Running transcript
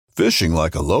Fishing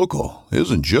like a local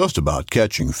isn't just about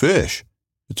catching fish.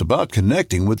 It's about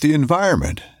connecting with the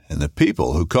environment and the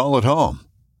people who call it home.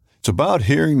 It's about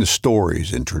hearing the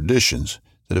stories and traditions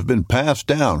that have been passed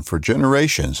down for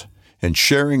generations and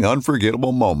sharing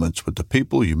unforgettable moments with the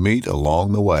people you meet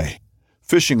along the way.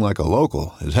 Fishing like a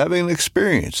local is having an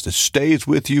experience that stays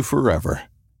with you forever.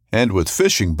 And with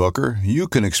Fishing Booker, you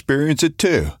can experience it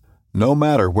too, no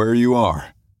matter where you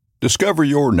are. Discover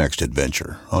your next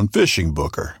adventure on Fishing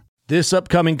Booker. This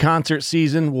upcoming concert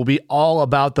season will be all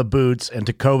about the boots, and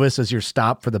Tecovas is your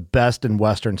stop for the best in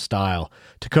Western style.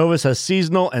 Tecovas has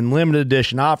seasonal and limited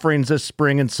edition offerings this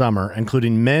spring and summer,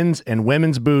 including men's and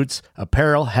women's boots,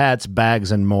 apparel, hats,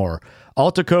 bags, and more.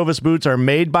 All Tecovas boots are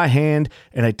made by hand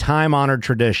in a time-honored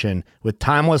tradition with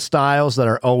timeless styles that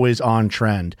are always on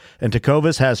trend. And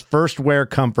Tecovas has first wear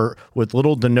comfort with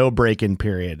little to no break-in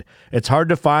period. It's hard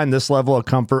to find this level of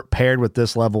comfort paired with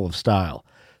this level of style.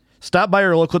 Stop by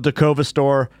your local Tecovas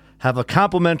store, have a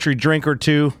complimentary drink or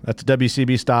two, that's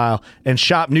WCB style, and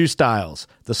shop new styles.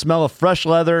 The smell of fresh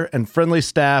leather and friendly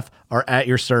staff are at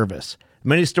your service.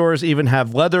 Many stores even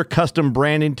have leather custom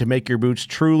branding to make your boots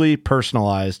truly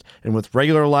personalized. And with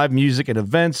regular live music and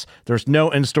events, there's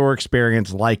no in-store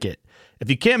experience like it.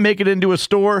 If you can't make it into a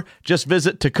store, just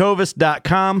visit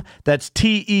tecovas.com. That's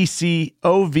TECOVAS.com.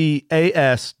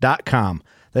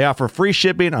 They offer free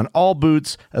shipping on all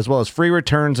boots, as well as free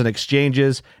returns and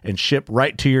exchanges, and ship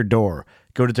right to your door.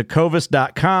 Go to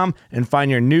tecovas.com and find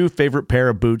your new favorite pair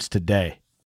of boots today.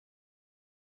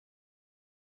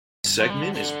 This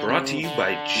segment is brought to you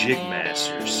by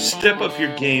Jigmasters. Step up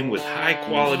your game with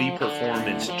high-quality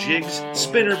performance jigs,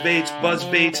 spinner baits, buzz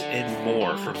baits, and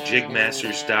more from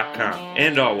jigmasters.com.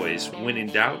 And always, when in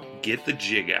doubt, get the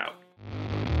jig out.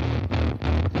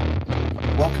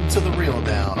 Welcome to The Reel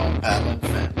Down on Paddle and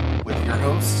Fin with your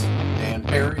hosts, Dan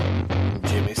Perry and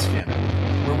Jimmy Skinner,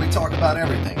 where we talk about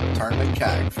everything tournament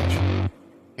kayak fishing.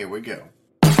 Here we go.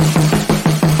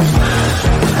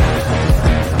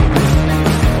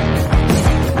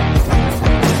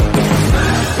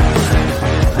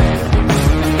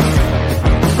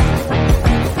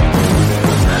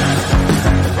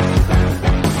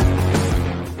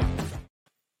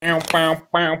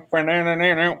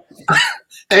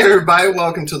 Hey everybody,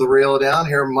 welcome to The Reel Down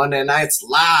here Monday nights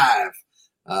live.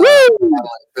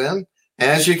 And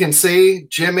as you can see,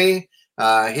 Jimmy,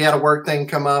 he had a work thing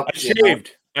come up.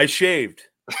 I shaved.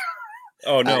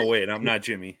 Oh no, wait, I'm not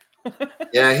Jimmy.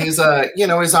 Yeah, he's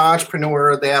he's an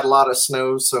entrepreneur. They had a lot of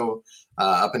snow, so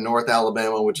up in North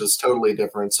Alabama, which is totally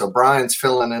different. So Brian's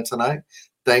filling in tonight.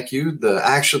 Thank you,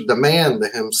 the man,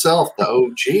 himself, the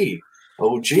OG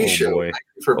show. Boy. Thank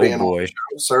you for being on the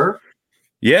show, sir.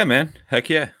 Yeah, man. Heck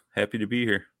yeah. Happy to be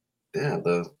here. Yeah,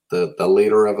 the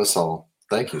leader of us all.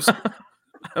 Thank you, sir.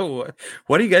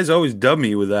 Why do you guys always dub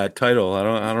me with that title? I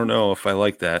don't know if I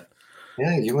like that.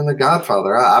 Yeah, you and the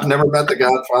Godfather. I've never met the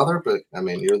Godfather, but I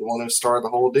mean, you're the one who started the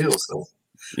whole deal. So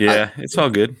yeah, it's all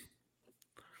good.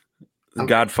 The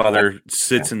Godfather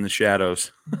sits in the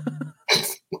shadows.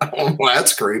 Well,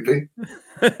 that's creepy.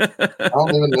 I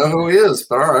don't even know who he is,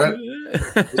 but all right.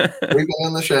 Creeping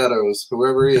in the shadows,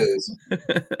 whoever he is.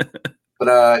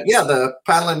 But yeah, the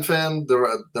Paddle and Fin,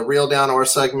 the Reel Down Our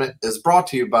segment is brought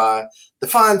to you by the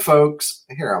fine folks.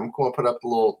 Here, I'm going to put up a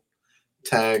little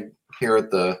tag here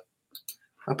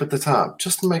up at the top,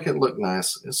 just to make it look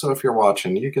nice. So if you're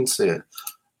watching, you can see it.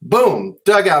 Boom!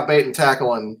 Dugout Bait and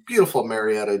Tackle in beautiful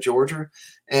Marietta, Georgia.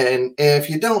 And if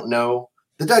you don't know,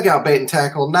 the Dugout Bait and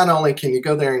Tackle, not only can you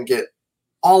go there and get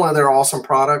all of their awesome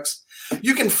products,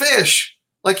 you can fish.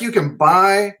 Like, you can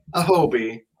buy a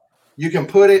Hobie, you can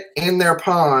put it in their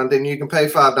pond, and you can pay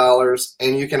 $5,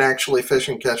 and you can actually fish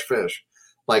and catch fish.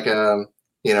 Like,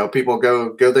 people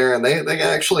go there, and they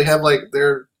actually have, like,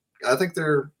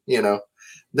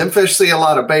 them fish see a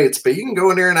lot of baits, but you can go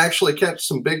in there and actually catch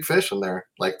some big fish in there.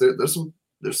 Like, there's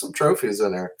some trophies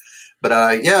in there.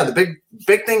 But yeah, the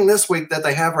big thing this week that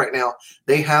they have right now,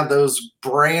 they have those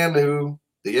brand new,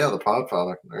 the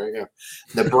Podfather. There you go.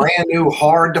 The brand new,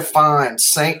 hard to find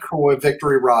St. Croix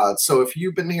Victory rods. So if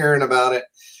you've been hearing about it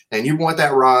and you want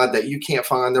that rod that you can't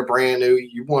find, they're brand new.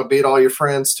 You want to beat all your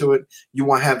friends to it. You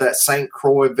want to have that St.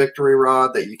 Croix Victory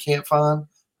rod that you can't find.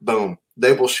 Boom.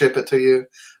 They will ship it to you.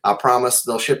 I promise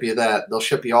they'll ship you that. They'll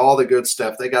ship you all the good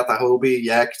stuff. They got the Hobie,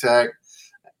 Yak Tack,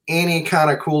 any kind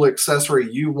of cool accessory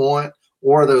you want,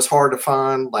 or those hard to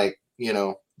find, like,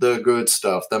 the good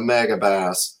stuff, the Mega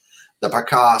Bass, the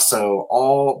Picasso,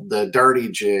 all the dirty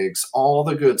jigs, all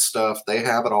the good stuff. They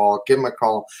have it all. Give them a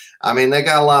call. I mean, they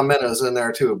got a lot of minnows in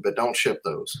there too, but don't ship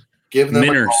those. Give them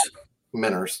Minners. a call.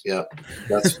 Minners, yeah.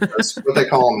 That's what they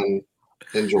call them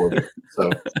in Georgia.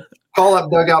 So Call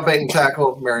up Dugout Bait and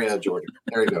Tackle, Marietta, Georgia.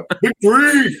 There you go.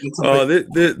 Victory! Oh,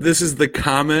 this is the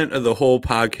comment of the whole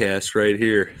podcast right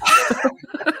here.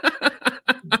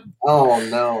 Oh,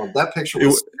 no. That picture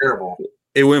was terrible.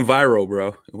 It went viral, bro.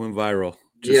 It went viral.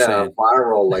 Just saying.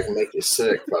 Viral, like make you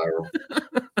sick viral.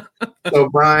 So,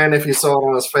 Brian, if you saw it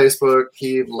on his Facebook,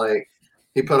 he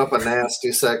put up a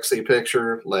nasty, sexy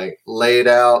picture, like laid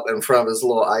out in front of his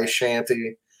little ice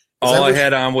shanty. All I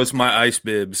had on was my ice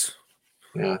bibs.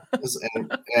 Yeah,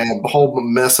 and a whole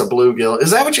mess of bluegill.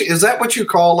 Is that what you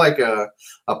call like a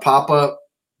pop up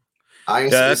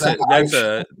ice? Yeah,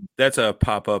 that's a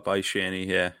pop up ice shanty.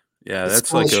 Yeah,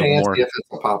 that's like a more. If it's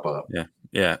a pop up.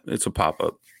 Yeah, it's a pop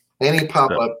up. Any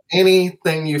pop up,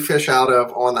 anything you fish out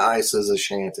of on the ice is a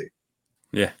shanty.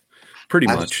 Yeah, pretty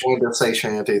much. I just wanted to say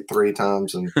shanty 3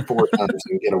 times and 4 times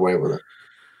and get away with it.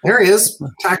 There he is,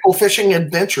 Tackle Fishing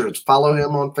Adventures. Follow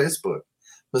him on Facebook,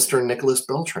 Mr. Nicholas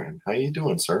Beltran. How you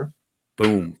doing, sir?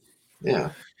 Boom.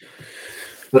 Yeah.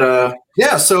 But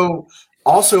so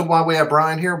also while we have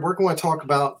Brian here, we're going to talk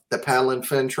about the Paddle and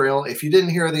Fin Trail. If you didn't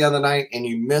hear the other night and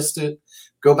you missed it,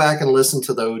 go back and listen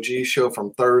to the OG show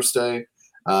from Thursday.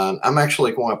 I'm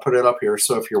actually going to put it up here.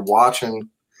 So if you're watching,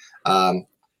 on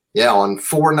 4-9,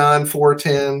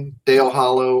 4-10, Dale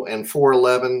Hollow, and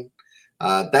 4-11,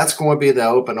 that's going to be the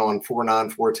open on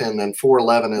 4-9, 4-10. Then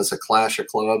 4-11 is a clash of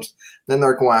clubs. Then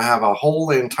they're going to have a whole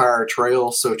entire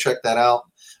trail. So check that out.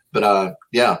 But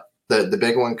the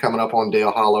big one coming up on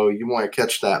Dale Hollow, you want to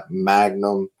catch that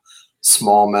Magnum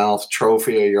smallmouth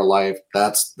trophy of your life.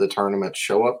 That's the tournament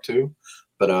show up to.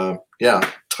 But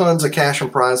tons of cash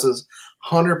and prizes,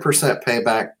 100%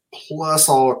 payback, plus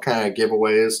all kind of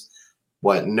giveaways.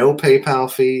 What? No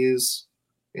PayPal fees?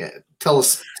 Yeah, tell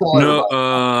us. So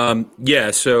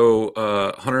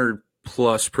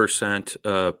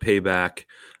 100+% payback.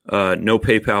 No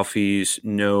PayPal fees.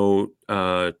 No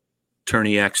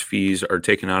Tourney X fees are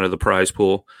taken out of the prize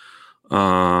pool.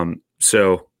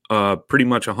 So pretty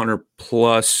much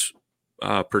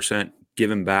 100+%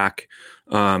 given back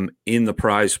in the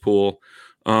prize pool.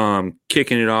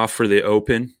 Kicking it off for the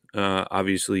Open.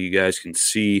 Obviously, you guys can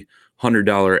see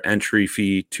 $100 entry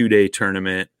fee, 2-day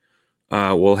tournament.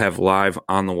 We'll have live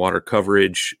on the water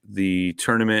coverage. The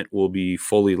tournament will be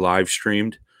fully live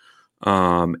streamed.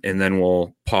 And then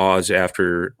we'll pause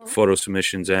after photo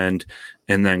submissions end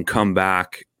and then come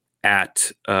back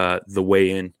at the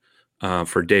weigh-in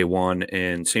for day 1.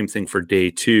 And same thing for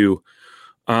day 2.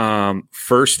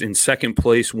 First and second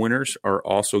place winners are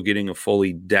also getting a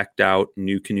fully decked out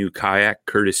New Canoe kayak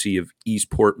courtesy of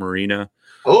Eastport Marina.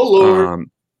 Oh, Lord.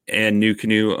 And New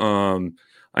Canoe.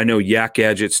 I know Yak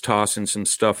Gadget's tossing some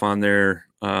stuff on there.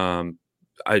 I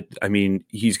mean,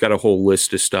 he's got a whole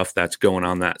list of stuff that's going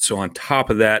on that. So on top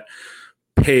of that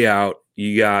payout,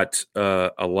 you got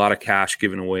a lot of cash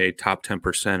given away. Top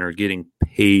 10% are getting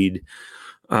paid.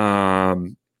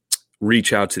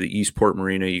 Reach out to the Eastport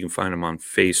Marina. You can find them on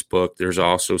Facebook. There's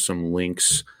also some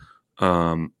links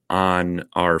on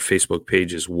our Facebook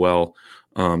page as well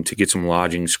to get some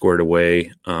lodging squared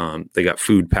away. They got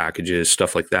food packages,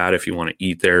 stuff like that if you want to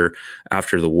eat there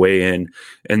after the weigh-in.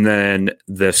 And then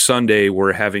the Sunday,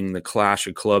 we're having the Clash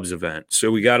of Clubs event. So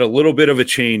we got a little bit of a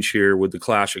change here with the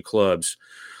Clash of Clubs.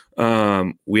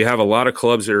 We have a lot of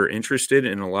clubs that are interested,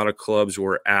 and a lot of clubs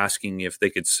were asking if they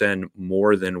could send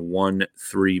more than one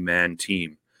 3-man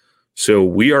team. So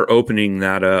we are opening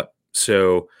that up.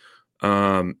 So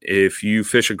if you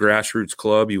fish a grassroots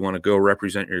club, you want to go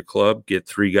represent your club, get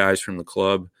 3 guys from the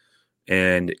club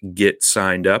and get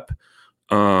signed up.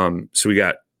 So we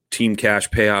got team cash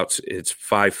payouts. It's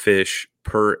 5 fish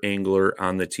per angler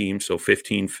on the team. So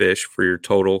 15 fish for your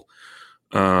total.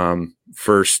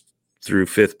 First through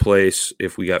 5th place,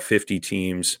 if we got 50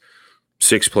 teams,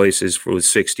 6th places was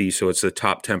 60. So it's the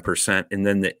top 10%. And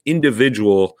then the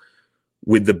individual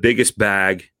with the biggest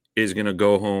bag is going to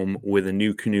go home with a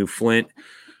New Canoe Flint,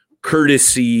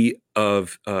 courtesy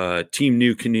of Team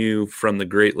New Canoe from the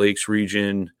Great Lakes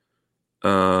region.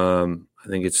 I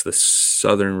think it's the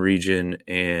southern region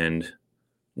and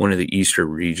one of the eastern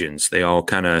regions. They all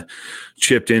kind of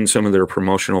chipped in some of their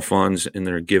promotional funds, and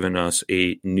they're giving us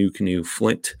a New Canoe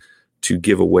Flint to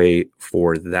give away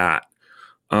for that.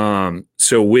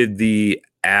 So with the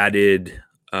added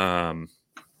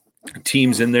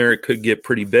teams in there, it could get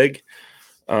pretty big.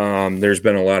 There's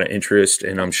been a lot of interest,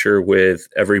 and I'm sure with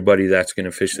everybody that's going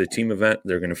to fish the team event,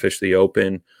 they're going to fish the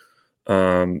Open.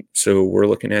 So we're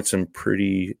looking at some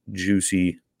pretty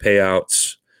juicy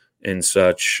payouts and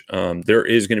such. There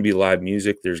is going to be live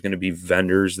music. There's going to be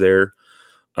vendors there.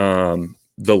 The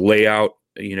layout,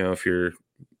 if you're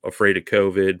afraid of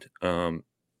COVID,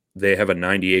 they have a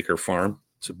 90-acre farm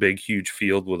It's a big, huge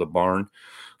field with a barn.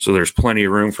 So there's plenty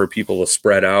of room for people to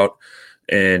spread out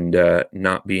and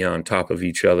not be on top of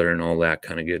each other and all that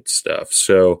kind of good stuff.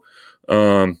 So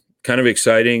kind of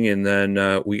exciting. And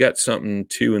then we got something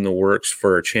too in the works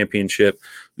for a championship.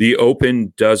 The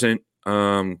Open doesn't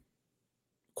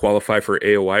qualify for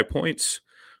AOI points,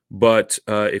 but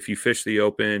if you fish the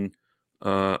Open,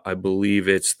 I believe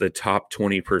it's the top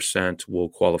 20% will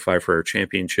qualify for a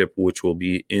championship, which will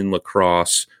be in La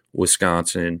Crosse,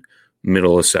 Wisconsin,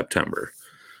 middle of September.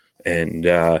 And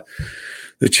the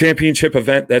championship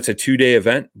event, that's a 2-day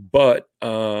event, but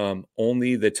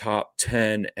only the top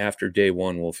 10 after day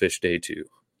one will fish day two.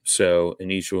 So,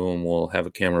 and each of them will have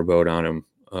a camera boat on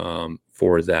them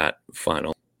for that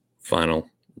final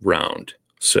round.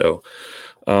 So,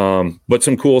 but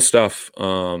some cool stuff.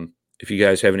 If you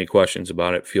guys have any questions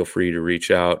about it, feel free to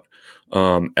reach out.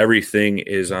 Everything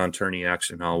is on Tourney X,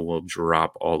 and I will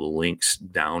drop all the links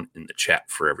down in the chat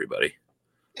for everybody.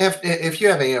 If you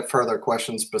have any further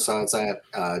questions besides that,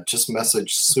 just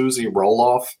message Susie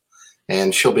Roloff,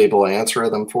 and she'll be able to answer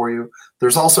them for you.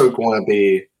 There's also going to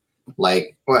be,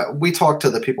 we talked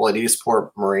to the people at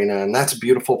Eastport Marina, and that's a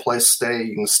beautiful place to stay.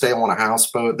 You can stay on a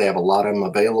houseboat. They have a lot of them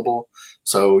available.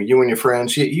 So you and your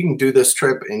friends, you can do this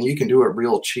trip, and you can do it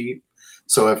real cheap.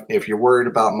 So if you're worried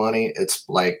about money, it's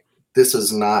like this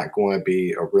is not going to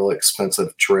be a real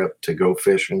expensive trip to go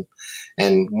fishing.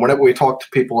 And whenever we talk to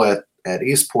people at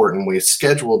Eastport and we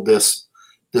scheduled this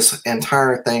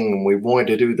entire thing and we wanted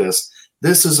to do this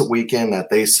is a weekend that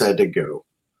they said to go.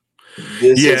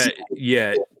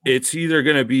 It's either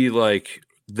going to be like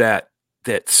that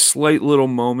slight little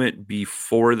moment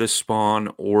before the spawn,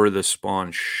 or the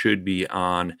spawn should be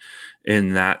on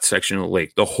in that section of the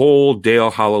lake. The whole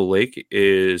Dale Hollow Lake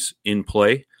is in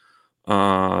play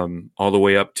all the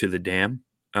way up to the dam.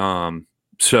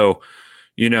 So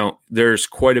there's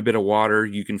quite a bit of water.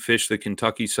 You can fish the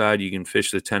Kentucky side. You can fish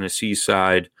the Tennessee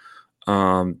side.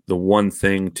 The one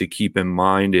thing to keep in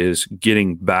mind is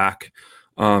getting back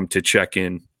to check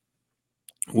in,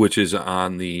 which is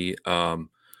on the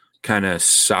kind of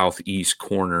southeast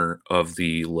corner of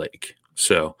the lake.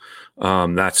 So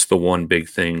that's the one big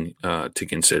thing to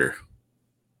consider.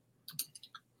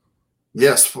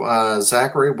 Yes,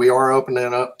 Zachary, we are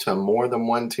opening up to more than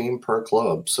one team per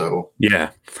club. So yeah,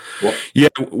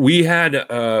 we had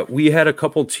a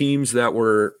couple teams that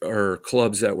were, or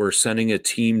clubs that were sending a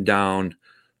team down,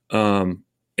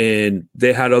 and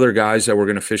they had other guys that were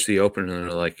going to fish the Open, and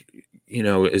they're like,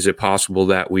 is it possible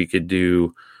that we could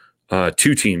do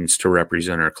 2 teams to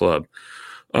represent our club?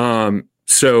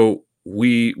 So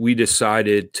we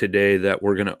decided today that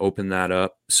we're going to open that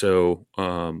up, so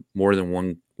more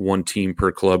than one team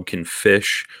per club can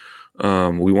fish.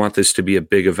 We want this to be a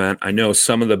big event. I know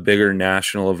some of the bigger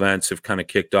national events have kind of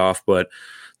kicked off, but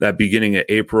that beginning of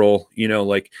April,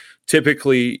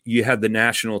 typically you had the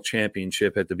national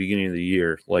championship at the beginning of the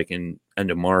year, like in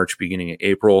end of March, beginning of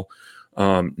April.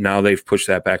 Now they've pushed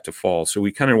that back to fall. So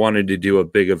we kind of wanted to do a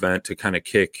big event to kind of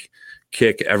kick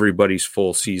everybody's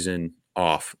full season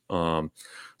off.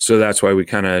 So that's why we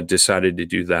kind of decided to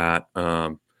do that.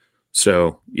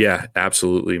 So yeah,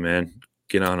 absolutely, man.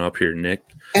 Get on up here, Nick.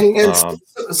 And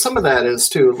some of that is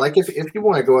too, like if you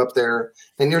want to go up there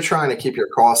and you're trying to keep your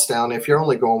costs down, if you're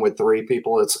only going with 3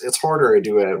 people, it's harder to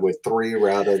do it with 3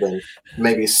 rather than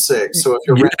maybe 6. So if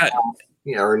you're renting,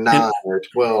 or 9 or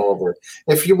 12, or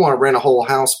if you want to rent a whole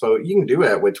houseboat, you can do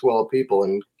it with 12 people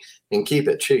and keep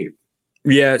it cheap.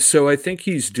 Yeah, so I think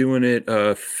he's doing it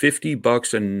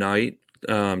 $50 a night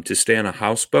to stay on a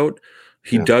houseboat.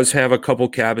 He does have a couple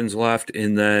cabins left,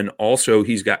 and then also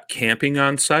he's got camping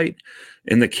on site.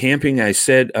 And the camping, I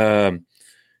said,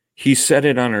 he said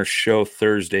it on our show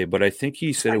Thursday, but I think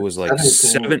he said it was like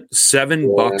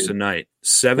 $7 a night,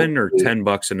 $7 or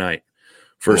 $10 a night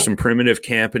for some primitive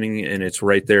camping, and it's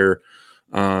right there.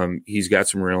 He's got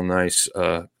some real nice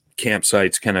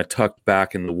campsites kind of tucked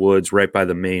back in the woods right by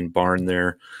the main barn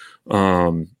there.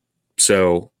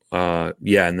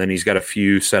 And then he's got a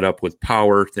few set up with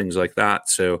power, things like that.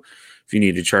 So if you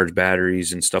need to charge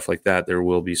batteries and stuff like that, there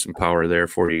will be some power there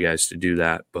for you guys to do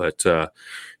that. But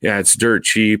it's dirt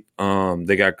cheap.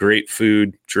 They got great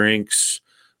food, drinks.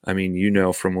 I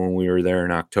mean, from when we were there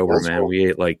in October, that's man, cool. We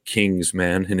ate like kings,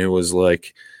 man. And it was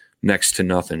like next to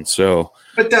nothing. So,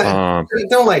 but don't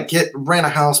rent a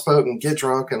houseboat and get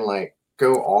drunk and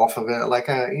go off of it. I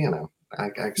can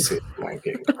see it might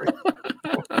get crazy.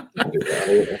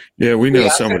 Yeah, we know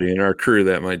somebody in our crew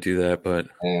that might do that, but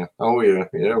we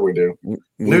do.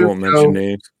 We won't mention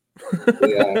names.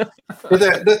 Yeah.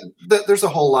 But there's a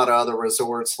whole lot of other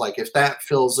resorts. Like if that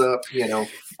fills up, Yeah.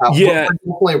 we're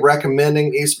definitely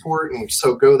recommending Eastport, and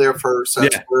so go there first.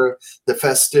 That's where the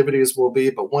festivities will be.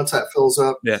 But once that fills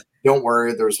up, don't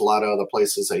worry. There's a lot of other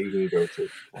places that you can go to.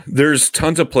 There's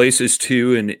tons of places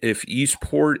too, and if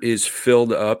Eastport is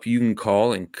filled up, you can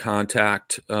call and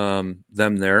contact them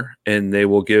there, and they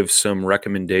will give some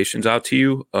recommendations out to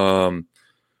you.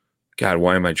 God,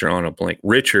 why am I drawing a blank?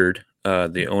 Richard,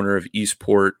 the owner of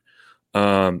Eastport,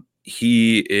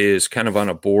 he is kind of on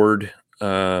a board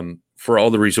for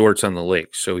all the resorts on the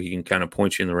lake, so he can kind of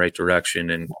point you in the right direction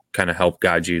and kind of help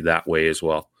guide you that way as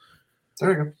well.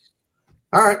 There you go.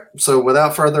 All right. So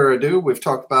without further ado, we've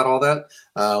talked about all that.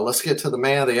 Let's get to the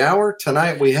man of the hour.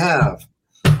 Tonight we have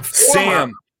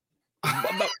Sam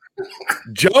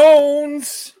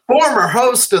Jones, former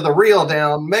host of The Reel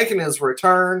Down, making his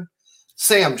return,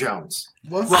 Sam Jones.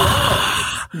 What's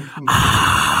up?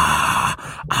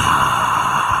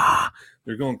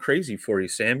 They're going crazy for you,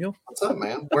 Samuel. What's up,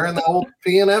 man? Wearing the old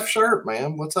PNF shirt,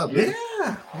 man. What's up, dude?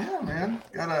 Yeah, man.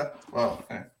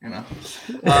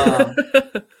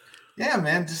 Yeah,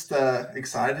 man. Just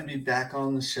excited to be back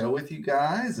on the show with you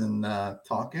guys and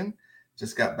talking.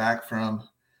 Just got back from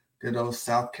good old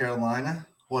South Carolina.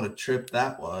 What a trip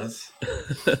that was.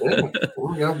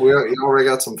 Yeah, we already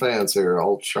got some fans here.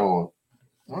 Old Sean.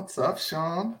 What's up,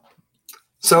 Sean?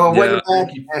 So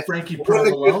Frankie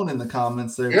Provolone in the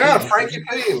comments there. Yeah, too. Frankie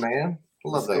P, man.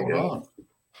 Love that guy.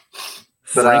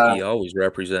 But Frankie always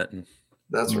representing.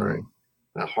 That's right.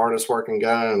 The hardest working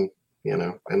guy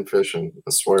in fishing, I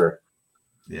swear.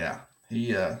 Yeah.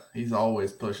 He's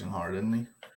always pushing hard, isn't he?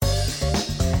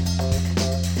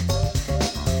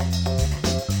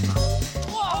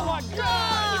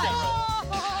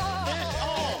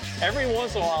 Every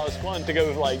once in a while, it's fun to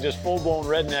go like just full-blown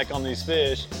redneck on these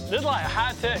fish. This is like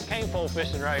high-tech cane pole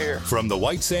fishing right here. From the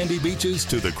white sandy beaches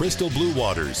to the crystal blue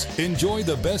waters, enjoy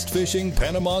the best fishing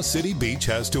Panama City Beach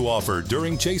has to offer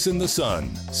during Chasing the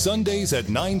Sun. Sundays at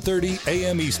 9:30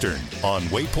 a.m. Eastern on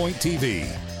Waypoint TV,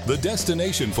 the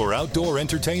destination for outdoor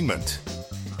entertainment.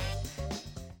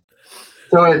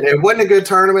 So it wasn't a good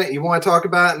tournament. You want to talk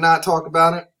about it, not talk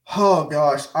about it? Oh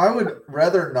gosh, I would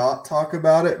rather not talk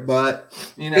about it, but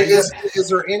is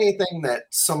there anything that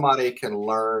somebody can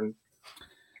learn?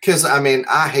 Because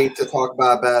I hate to talk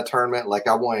about a bad tournament. Like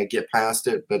I want to get past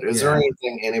it, but is there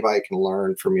anything anybody can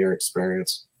learn from your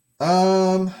experience?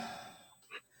 When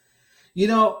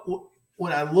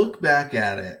I look back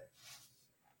at it,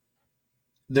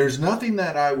 there's nothing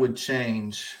that I would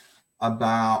change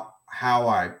about how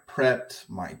I prepped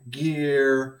my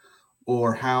gear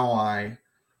or how I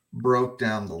broke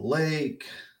down the lake,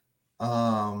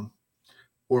 or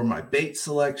my bait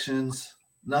selections,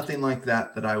 nothing like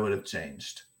that I would have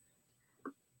changed.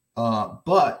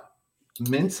 But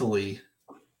mentally,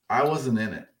 I wasn't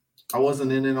in it. I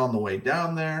wasn't in it on the way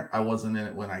down there. I wasn't in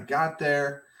it when I got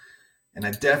there. And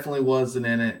I definitely wasn't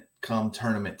in it come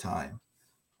tournament time.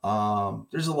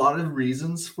 There's a lot of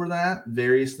reasons for that,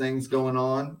 various things going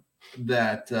on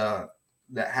that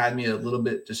had me a little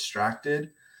bit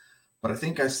distracted. But I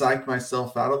think I psyched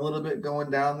myself out a little bit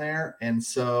going down there. And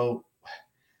so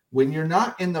when you're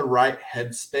not in the right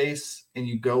headspace and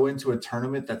you go into a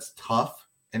tournament that's tough,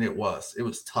 and it was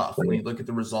tough when you look at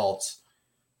the results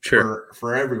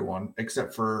for everyone,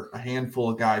 except for a handful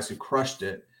of guys who crushed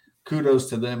it. Kudos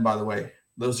to them, by the way.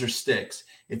 Those are sticks.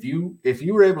 If you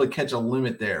were able to catch a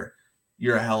limit there,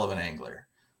 you're a hell of an angler.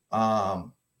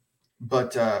 So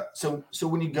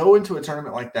when you go into a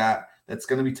tournament like that, that's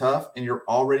going to be tough, and you're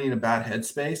already in a bad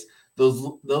headspace,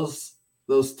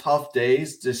 those tough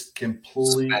days just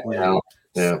completely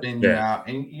spin you out,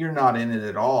 and you're not in it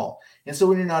at all. And so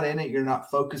when you're not in it, you're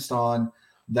not focused on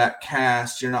that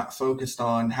cast. You're not focused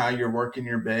on how you're working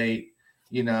your bait,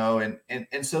 and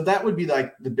so that would be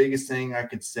like the biggest thing I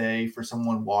could say for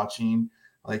someone watching.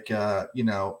 Like,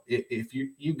 if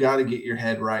you got to get your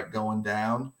head right going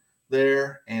down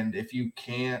there, and if you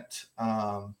can't,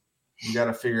 you got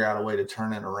to figure out a way to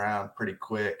turn it around pretty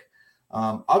quick.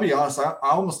 I'll be honest, I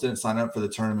almost didn't sign up for the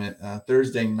tournament.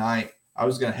 Thursday night, I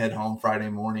was going to head home Friday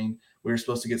morning. We were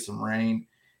supposed to get some rain,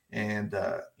 and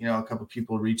a couple of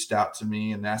people reached out to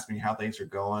me and asked me how things are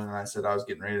going, and I said I was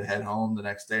getting ready to head home the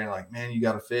next day. And like, man, you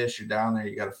got to fish. You're down there.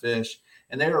 You got to fish.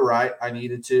 And they were right. I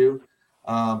needed to,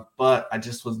 but I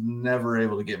just was never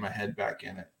able to get my head back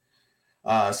in it.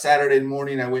 Saturday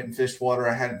morning, I went and fished water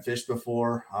I hadn't fished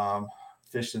before.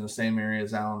 Fished in the same area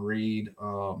as Alan Reed,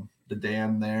 the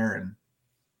dam there, and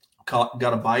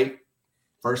got a bite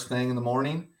first thing in the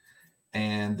morning.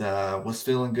 and was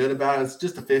feeling good about it. It's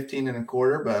just a 15 and a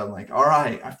quarter, but I'm like, all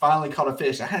right, I finally caught a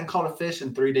fish. I hadn't caught a fish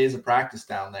in 3 days of practice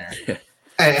down there.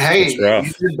 Hey, you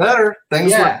did better.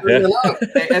 Things were turning up.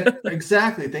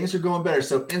 Exactly. Things are going better.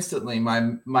 So instantly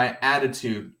my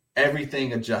attitude,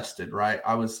 everything adjusted, right?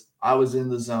 I was in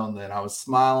the zone then. I was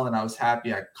smiling. I was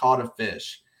happy. I caught a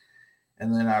fish.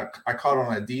 And then I caught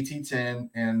on a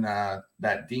DT10 and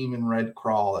that demon red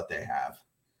crawl that they have.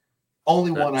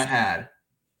 Only one I had.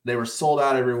 They were sold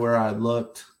out everywhere I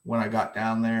looked when I got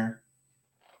down there.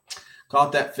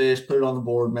 Caught that fish, put it on the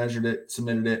board, measured it,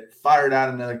 submitted it, fired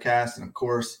out another cast, and of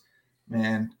course,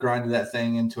 man, grinded that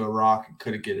thing into a rock and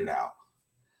couldn't get it out.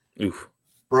 Oof.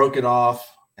 Broke it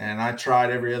off, and I tried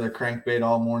every other crankbait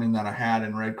all morning that I had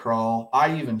in red crawl.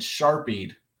 I even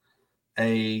Sharpied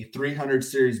a 300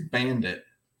 series Bandit.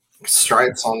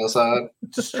 Stripes on the side.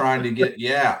 Just trying to get,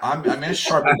 I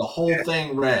Sharpied the whole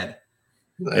thing red.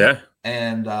 Yeah.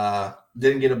 And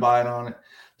didn't get a bite on it.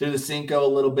 Threw the Cinco a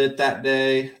little bit that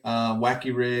day.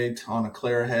 Wacky rigged on a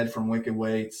Clara head from Wicked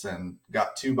Weights and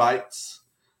got 2 bites.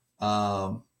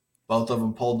 Both of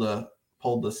them pulled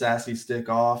the sassy stick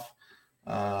off,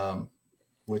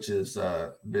 which is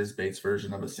BizBait's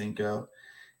version of a Cinco.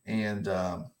 And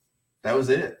that was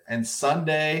it. And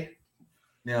Sunday,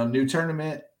 new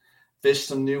tournament, fished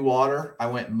some new water. I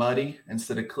went muddy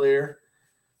instead of clear.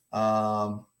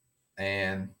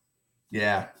 And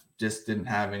just didn't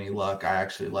have any luck. I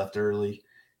actually left early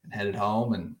and headed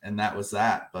home, and that was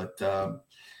that. But the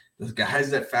guys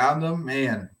that found them,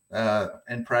 man,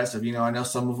 impressive. I know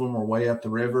some of them were way up the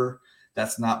river.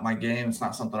 That's not my game. It's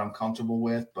not something I'm comfortable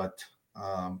with. But,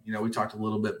 we talked a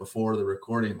little bit before the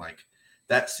recording, like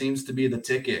that seems to be the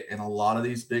ticket in a lot of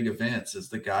these big events is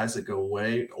the guys that go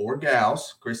way, or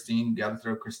gals, Christine, got to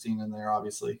throw Christine in there,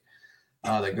 obviously,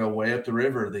 that go way up the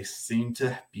river. They seem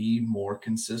to be more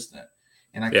consistent.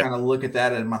 And I kind of look at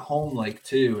that in my home lake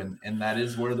too. And that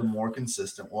is where the more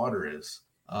consistent water is,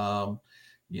 so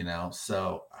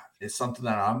it's something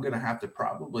that I'm going to have to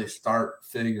probably start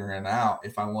figuring out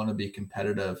if I want to be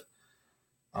competitive,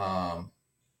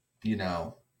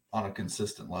 on a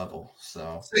consistent level.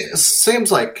 So it seems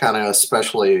like kind of,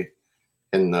 especially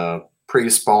in the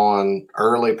pre-spawn,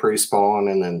 early pre-spawn,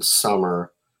 and then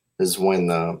summer is when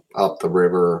the up the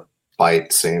river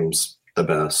bite seems the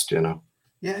best, Yeah,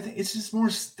 I think it's just more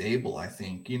stable. I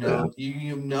think, here's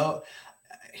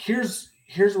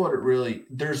what it really,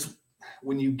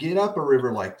 when you get up a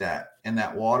river like that and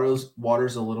that water's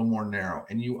a little more narrow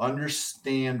and you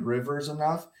understand rivers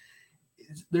enough,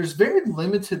 there's very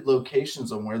limited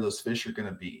locations on where those fish are going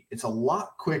to be. It's a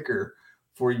lot quicker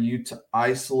for you to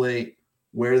isolate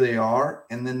where they are.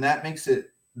 And then that makes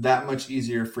it that much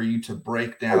easier for you to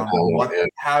break down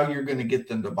how you're going to get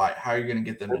them to bite, how you're going to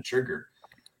get them to trigger.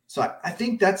 So I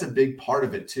think that's a big part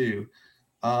of it too.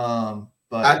 But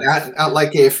I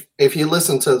like if you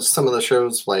listen to some of the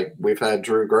shows, like we've had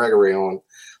Drew Gregory on,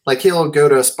 like he'll go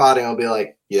to a spot and he'll be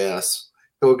like, yes.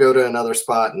 He'll go to another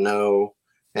spot, no.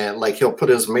 And like he'll put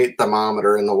his meat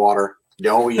thermometer in the water.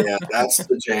 Oh yeah, that's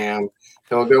the jam.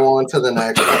 He'll go on to the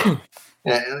next one.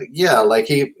 And like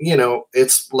he,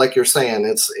 it's like you're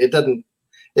saying, it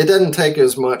doesn't take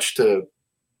as much to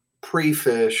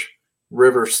pre-fish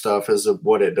river stuff as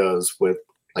what it does with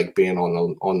like being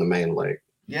on the main lake.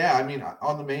 Yeah, I mean,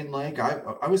 on the main lake,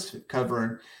 I was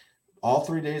covering all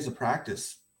 3 days of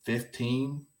practice,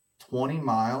 15, 20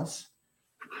 miles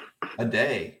a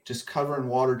day, just covering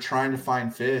water, trying to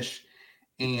find fish.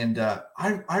 And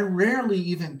I rarely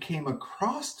even came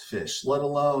across fish, let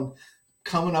alone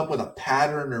coming up with a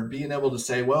pattern or being able to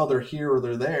say, well, they're here or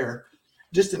they're there.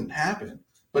 It just didn't happen.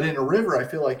 But in a river, I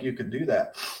feel like you could do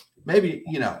that. Maybe,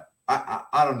 I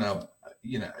don't know.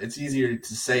 It's easier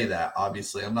to say that,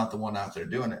 obviously. I'm not the one out there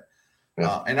doing it.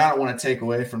 Yeah. And I don't want to take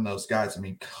away from those guys. I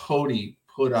mean, Cody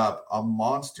put up a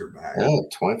monster bag. Oh,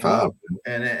 25.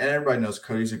 And everybody knows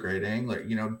Cody's a great angler.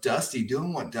 Dusty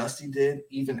doing what Dusty did,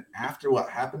 even after what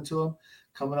happened to him,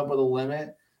 coming up with a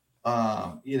limit.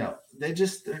 They're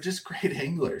just great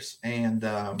anglers. And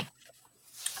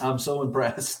I'm so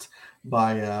impressed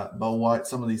by what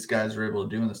some of these guys were able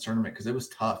to do in this tournament, because it was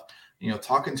tough.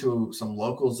 Talking to some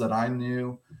locals that I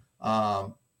knew,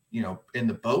 in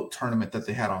the boat tournament that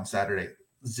they had on Saturday,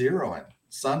 zeroing.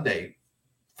 Sunday,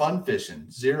 fun fishing,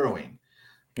 zeroing.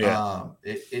 Yeah.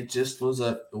 It just was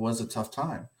a tough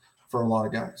time for a lot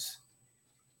of guys.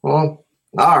 Well,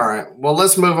 all right. Well,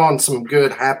 let's move on to some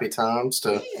good, happy times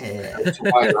to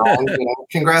while you're on.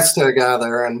 Congrats to a guy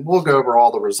there, and we'll go over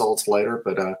all the results later.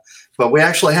 But we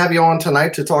actually have you on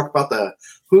tonight to talk about the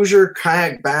Hoosier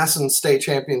Kayak Bassin State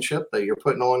Championship that you're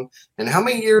putting on. And how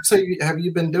many years have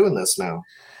you been doing this now?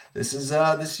 This is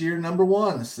this year number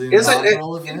 1. This is the Is it?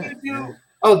 inaugural event.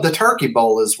 Oh, the Turkey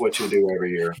Bowl is what you do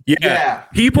every year. Yeah.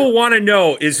 People want to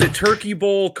know, is the Turkey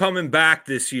Bowl coming back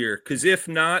this year? Because if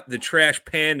not, the Trash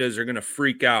Pandas are going to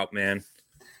freak out, man.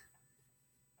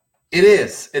 It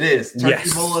is. Turkey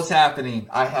Bowl is happening.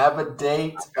 I have a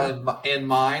date in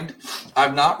mind.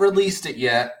 I've not released it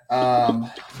yet. Let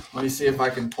me see if I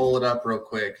can pull it up real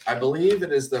quick. I believe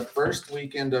it is the first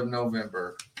weekend of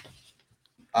November.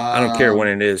 I don't care when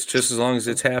it is. Just as long as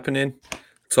it's happening,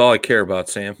 that's all I care about,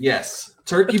 Sam. Yes.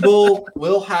 Turkey Bowl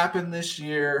will happen this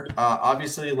year.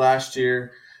 Obviously, last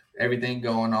year, everything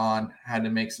going on, had to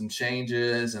make some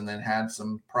changes and then had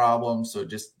some problems. So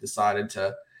just decided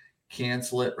to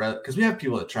cancel it because we have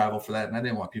people that travel for that, and I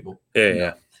didn't want people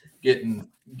getting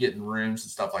rooms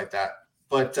and stuff like that.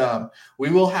 But we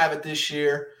will have it this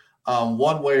year,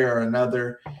 one way or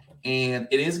another, and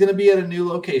it is going to be at a new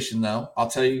location, though. I'll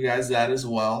tell you guys that as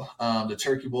well. The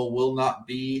Turkey Bowl will not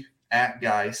be at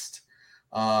Geist.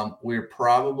 We're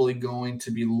probably going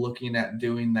to be looking at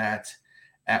doing that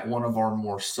at one of our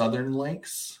more southern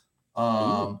lakes.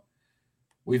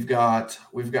 We've got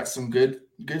some good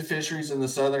fisheries in the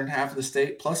southern half of the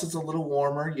state. Plus, it's a little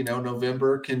warmer.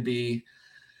 November can be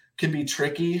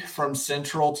tricky from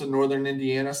central to northern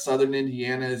Indiana. Southern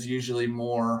Indiana is usually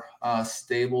more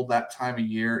stable that time of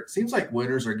year. It seems like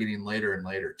winters are getting later and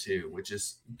later too, which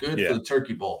is good for the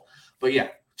Turkey Bowl. But yeah,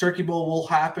 Turkey Bowl will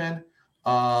happen.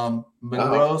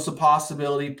 Monroe's a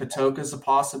possibility. Patoka's a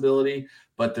possibility.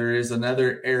 But there is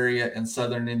another area in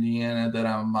southern Indiana that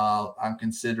I'm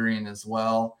considering as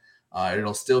well.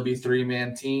 It'll still be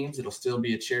 3-man teams. It'll still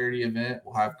be a charity event.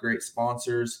 We'll have great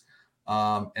sponsors,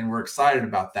 and we're excited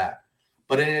about that.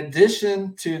 But in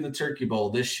addition to the Turkey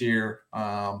Bowl this year,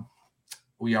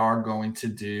 we are going to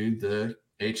do the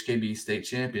HKB State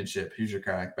Championship, Hoosier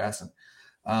Kayak Bassin.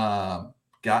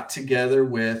 Got together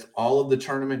with all of the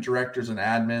tournament directors and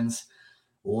admins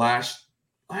last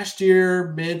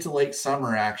year, mid to late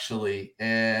summer, actually.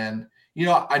 And,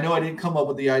 I know I didn't come up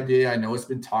with the idea. I know it's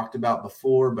been talked about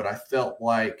before, but I felt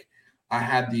like I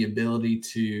had the ability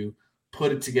to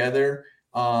put it together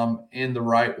in the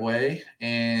right way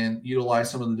and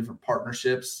utilize some of the different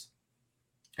partnerships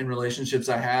and relationships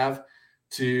I have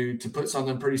to put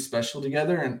something pretty special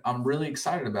together. And I'm really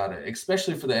excited about it,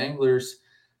 especially for the anglers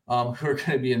who are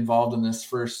going to be involved in this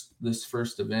first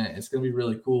event. It's going to be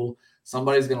really cool.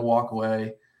 Somebody's going to walk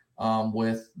away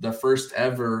with the first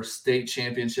ever state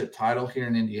championship title here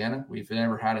in Indiana. We've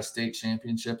never had a state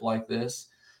championship like this.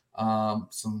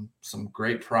 Some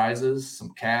great prizes,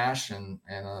 some cash, and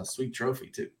a sweet trophy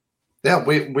too. Yeah,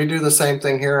 we do the same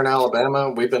thing here in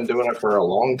Alabama. We've been doing it for a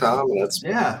long time, and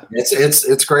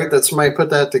it's great that somebody put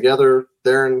that together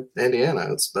there in Indiana.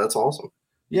 That's awesome.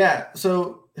 Yeah,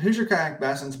 so Hoosier Kayak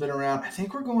Bassin's been around. I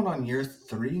think we're going on year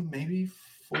 3, maybe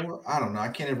 4. I don't know. I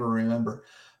can't ever remember.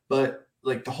 But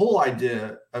like the whole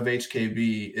idea of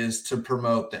HKB is to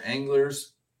promote the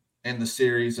anglers and the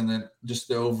series, and then just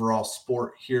the overall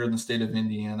sport here in the state of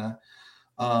Indiana.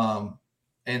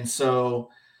 And so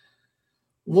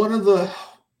one of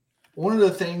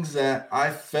the things that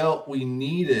I felt we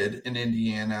needed in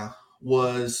Indiana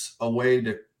was a way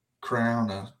to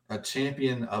crown a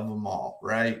champion of them all,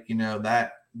 right?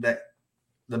 That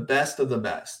the best of the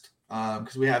best.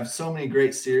 Because we have so many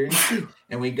great series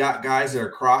and we got guys that are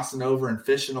crossing over and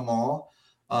fishing them all.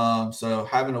 So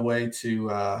having a way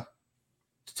to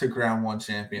crown one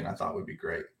champion, I thought would be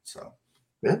great. So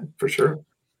yeah, for sure.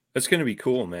 That's going to be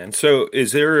cool, man. So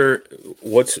is there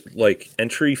what's like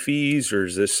entry fees, or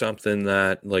is this something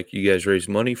that like you guys raise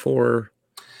money for?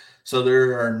 So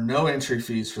there are no entry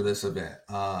fees for this event.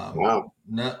 Wow.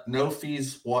 No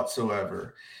fees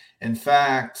whatsoever. In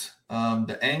fact,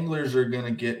 the anglers we're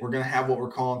going to have what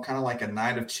we're calling kind of like a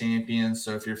night of champions.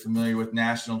 So if you're familiar with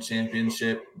national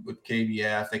championship with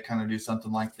KBF, they kind of do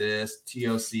something like this,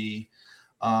 TOC.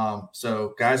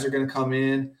 So guys are going to come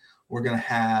in. We're going to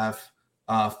have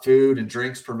food and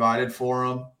drinks provided for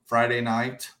them Friday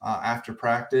night after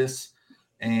practice.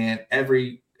 And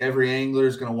every angler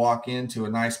is going to walk into a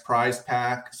nice prize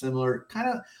pack, similar kind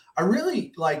of, I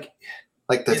really like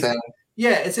the 10.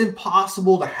 Yeah, it's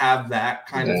impossible to have that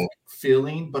kind of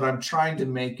feeling, but I'm trying to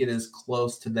make it as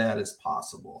close to that as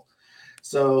possible.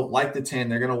 So like the 10,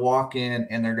 they're going to walk in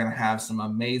and they're going to have some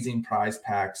amazing prize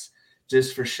packs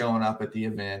just for showing up at the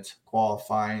event,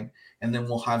 qualifying, and then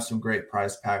we'll have some great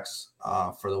prize packs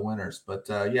for the winners. But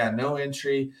no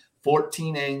entry,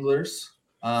 14 anglers,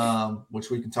 which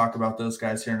we can talk about those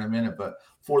guys here in a minute, but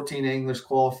 14 anglers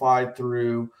qualified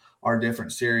through our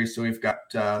different series. So we've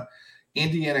got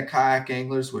Indiana Kayak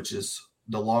Anglers, which is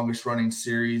the longest running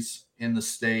series in the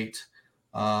state.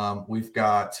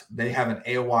 They have an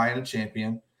AOY and a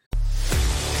champion.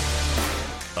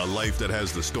 A life that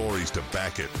has the stories to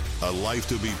back it. A life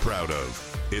to be proud of.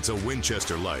 It's a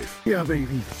Winchester life. Yeah,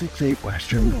 baby. 6'8"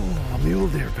 Western. Oh, mule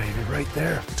deer, baby, right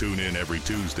there. Tune in every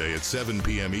Tuesday at 7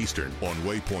 p.m. Eastern on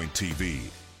Waypoint TV.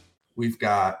 We've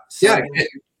got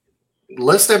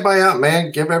list everybody out,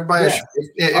 man. Give everybody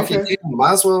if you can,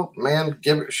 might as well, man,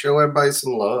 show everybody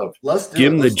some love. Let's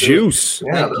give them the juice.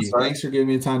 Yeah, thank you. Right. Thanks for giving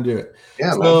me the time to do it.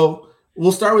 Yeah, so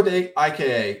we'll start with the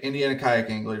IKA, Indiana Kayak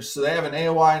Anglers. So they have an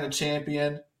AOY and a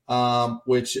champion,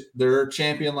 which their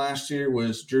champion last year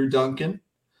was Drew Duncan,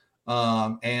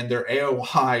 and their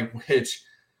AOY, which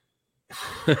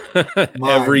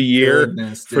every year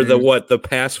for the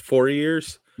past 4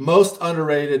 years. Most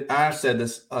underrated. I've said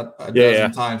this a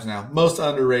dozen times now. Most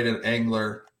underrated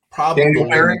angler probably in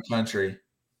the country.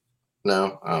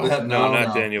 No,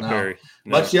 not Daniel Perry.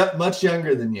 No. Much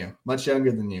younger than you. Much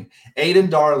younger than you.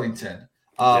 Aiden Darlington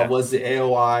was the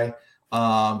AOI.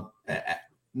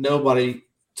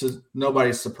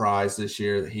 Nobody's surprised this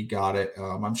year that he got it.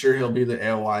 I'm sure he'll be the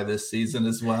AOI this season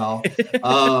as well.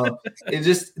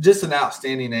 It's just an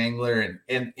outstanding angler.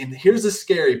 And here's the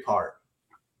scary part.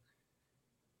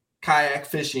 Kayak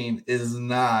fishing is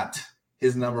not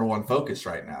his number one focus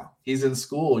right now. He's in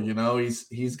school,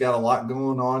 he's got a lot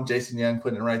going on. Jason Young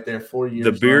putting it right there, 4 years.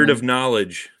 The beard of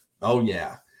knowledge. Oh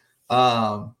yeah.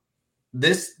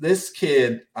 This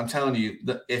kid, I'm telling you,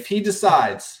 if he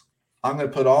decides I'm going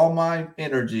to put all my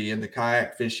energy into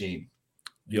kayak fishing,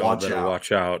 watch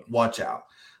out.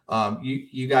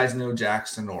 You guys know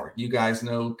Jackson Orr. You guys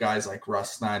know guys like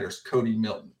Russ Snyder's, Cody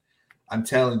Milton. I'm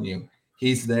telling you,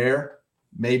 he's there.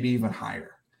 Maybe even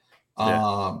higher.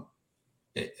 And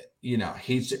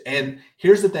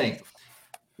here's the thing.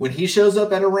 When he shows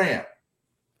up at a ramp,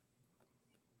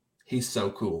 he's so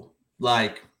cool.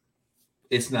 Like,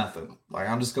 it's nothing. Like,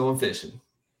 I'm just going fishing.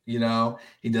 He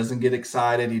doesn't get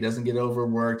excited. He doesn't get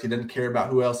overworked. He doesn't care about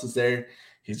who else is there.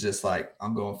 He's just like,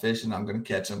 I'm going fishing. I'm going to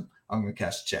catch him. I'm going to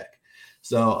catch a check.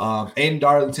 So, Aiden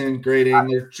Darlington, great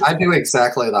angler. I do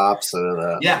exactly the opposite of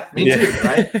that. Yeah, me too,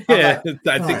 right?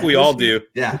 I think we all do.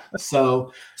 Yeah,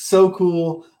 so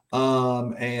cool.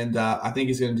 I think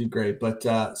he's going to do great. But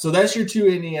so that's your two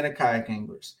Indiana kayak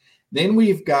anglers. Then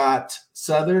we've got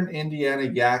Southern Indiana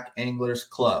Yak Anglers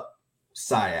Club,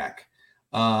 SIAC.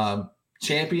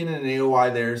 Champion and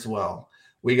AOY there as well.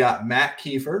 We got Matt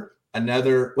Kiefer,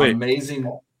 another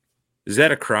amazing. Is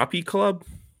that a crappie club?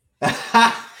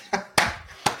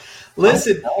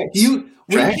 Listen,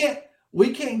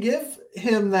 we can't give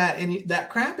him that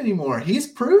crap anymore. He's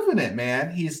proven it,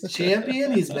 man. He's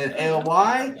champion. He's been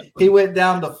AOY. He went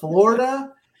down to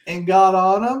Florida and got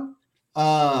on him.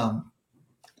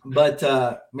 But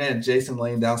man, Jason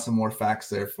laying down some more facts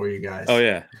there for you guys. Oh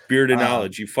yeah, beard of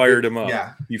knowledge. You fired him up.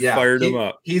 Yeah, fired him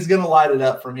up. He's gonna light it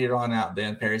up from here on out,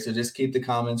 Dan Perry. So just keep the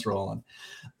comments rolling.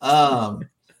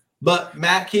 But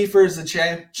Matt Kiefer is the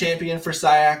champion for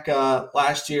SIAC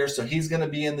last year, so he's going to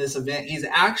be in this event. He's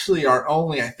actually our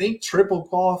only, I think, triple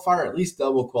qualifier, at least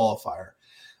double qualifier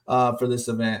for this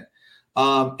event.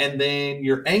 And then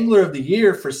your angler of the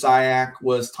year for SIAC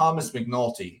was Thomas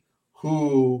McNulty,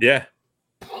 who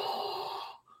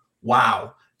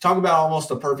wow, talk about almost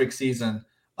a perfect season.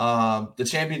 The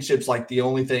championship's like the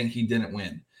only thing he didn't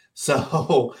win.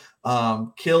 So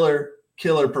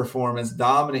killer performance,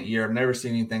 dominant year. I've never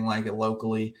seen anything like it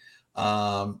locally,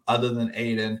 other than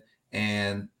Aiden.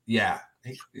 And yeah,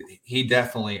 he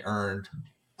definitely earned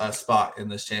a spot in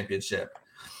this championship.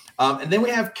 And then we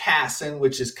have Casson,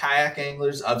 which is Kayak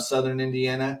Anglers of Southern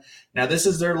Indiana. Now, this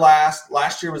is their last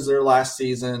year was their last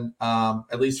season,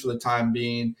 at least for the time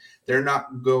being. They're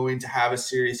not going to have a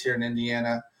series here in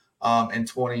Indiana in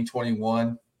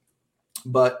 2021.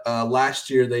 But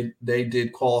last year they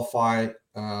did qualify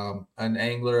an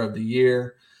angler of the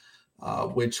year,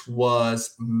 which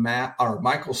was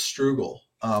Michael Strugel.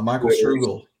 Michael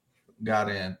Strugel got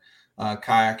in.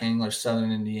 Kayak Angler,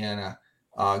 Southern Indiana.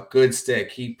 Good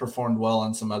stick. He performed well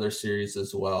in some other series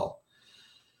as well.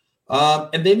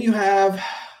 And then you have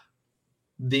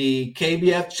the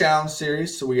KBF Challenge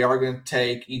Series. So we are going to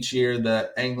take each year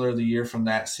the Angler of the Year from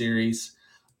that series,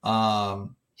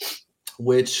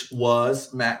 which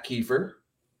was Matt Kiefer.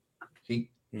 He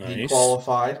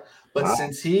qualified. But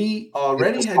since he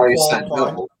already had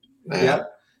qualified,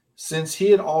 since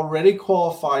he had already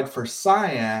qualified for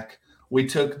SIAC, we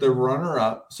took the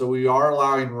runner-up. So we are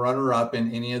allowing runner-up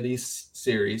in any of these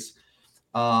series,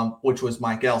 which was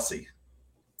Mike Elsey.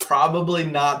 probably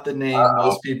not the name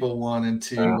most people wanted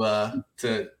to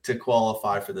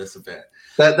qualify for this event.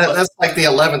 That's like the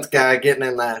 11th guy getting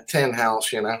in that 10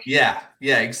 house, you know? Yeah,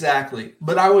 exactly.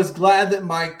 But I was glad that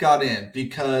Mike got in,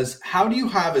 because how do you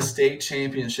have a state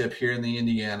championship here in the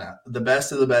Indiana, the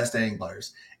best of the best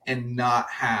anglers, and not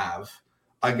have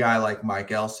a guy like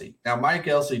Mike Elsey? Now, Mike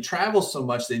Elsey travels so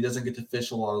much that he doesn't get to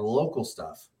fish a lot of the local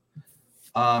stuff.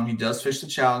 He does fish the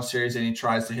Challenge Series, and he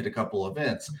tries to hit a couple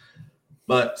events.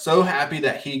 But so happy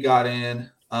that he got in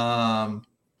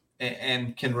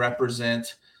and can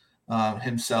represent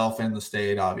himself and the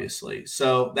state, obviously.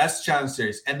 So that's the Challenge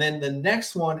Series. And then the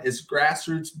next one is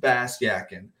Grassroots Bass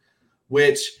Yakking,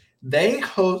 which they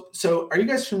host. So are you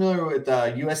guys familiar with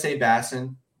USA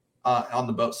Bassin on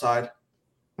the boat side?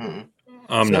 I'm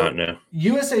not, no.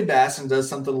 USA Bassin does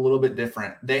something a little bit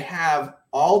different. They have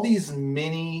all these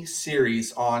mini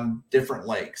series on different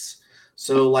lakes.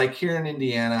 So like here in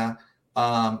Indiana,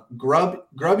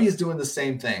 Grubby is doing the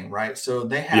same thing, right? So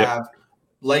they have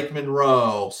Lake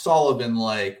Monroe, Sullivan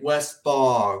Lake, West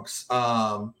Boggs,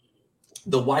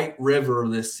 the White River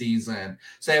this season.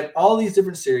 So they have all these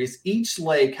different series. Each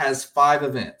lake has 5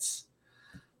 events.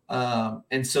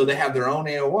 And so they have their own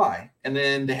AOI, and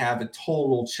then they have a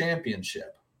total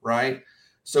championship, right?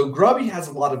 So Grubby has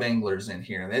a lot of anglers in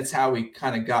here. That's how we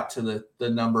kind of got to the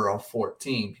number of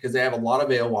 14, because they have a lot of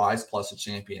AOIs plus a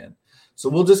champion. So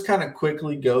we'll just kind of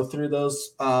quickly go through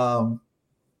those.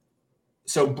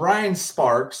 So Brian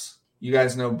Sparks, you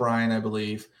guys know Brian, I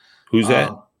believe. Who's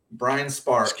that? Brian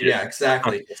Sparks. Yeah,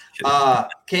 exactly.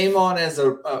 Came on as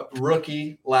a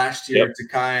rookie last year to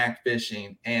kayak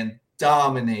fishing and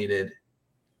dominated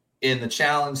in the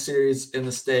Challenge Series in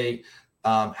the state.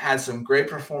 Had some great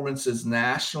performances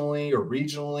nationally or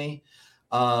regionally.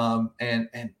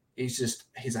 And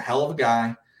he's a hell of a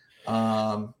guy.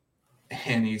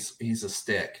 And he's a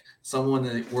stick, someone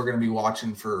that we're going to be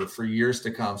watching for years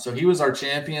to come. So he was our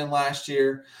champion last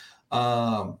year.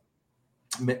 And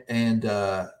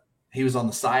he was on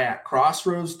the SIAC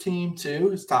Crossroads team too.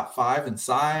 He's top 5 in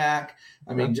SIAC.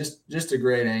 I mean, just a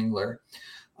great angler.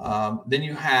 Then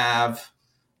you have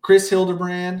Chris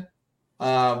Hildebrand,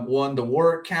 won the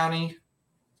Warwick County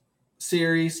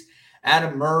series.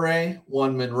 Adam Murray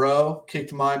won Monroe,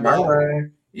 kicked my ball.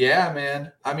 Murray. Yeah,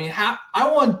 man. I mean, I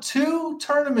won 2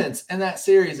 tournaments in that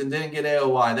series and didn't get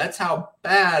AOI. That's how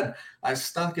bad I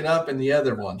stunk it up in the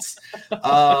other ones.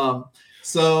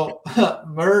 So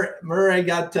Murray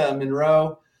got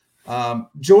Monroe.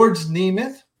 George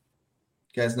Nemeth,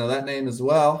 you guys know that name as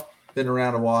well. Been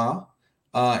around a while.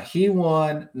 He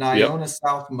won Niona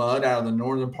South Mud out of the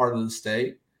northern part of the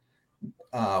state.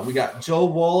 We got Joe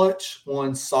Wallach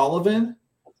won Sullivan.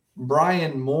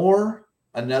 Brian Moore,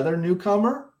 another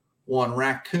newcomer, won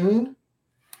Raccoon.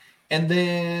 And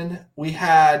then we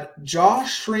had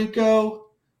Josh Shrinko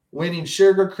winning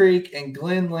Sugar Creek and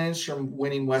Glenn Landstrom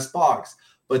winning West Boggs.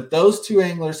 But those 2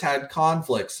 anglers had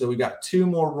conflicts, so we got 2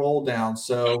 more roll downs.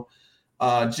 So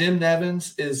Jim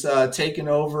Nevins is taking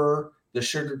over the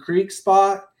Sugar Creek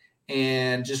spot,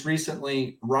 and just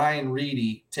recently Ryan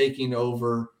Reedy taking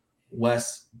over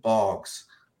West Boggs.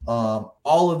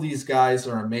 All of these guys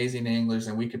are amazing anglers,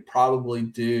 and we could probably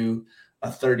do a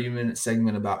 30-minute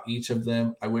segment about each of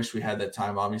them. I wish we had that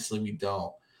time. Obviously, we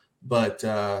don't. But,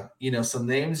 some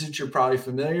names that you're probably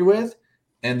familiar with,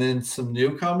 and then some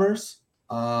newcomers.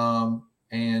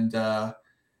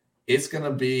 It's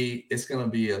gonna be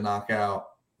a knockout,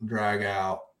 drag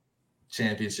out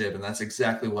championship, and that's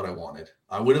exactly what I wanted.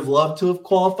 I would have loved to have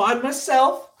qualified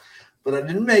myself, but I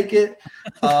didn't make it.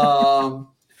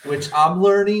 Which I'm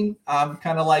learning. I'm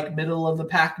kind of like middle of the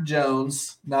pack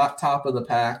Jones, not top of the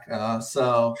pack.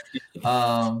 So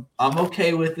I'm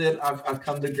okay with it. I've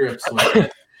come to grips with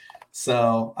it.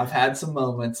 So I've had some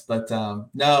moments, but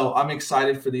no, I'm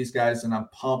excited for these guys, and I'm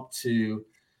pumped to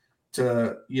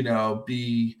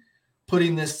be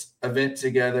putting this event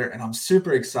together. And I'm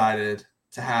super excited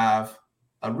to have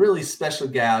a really special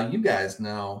gal you guys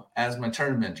know as my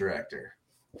tournament director.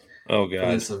 Oh, God.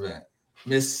 For this event.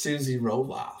 Miss Susie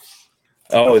Roloff.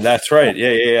 Oh, that's right.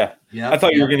 Yeah. I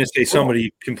thought you were going to say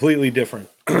somebody completely different.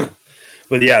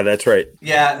 But yeah, that's right.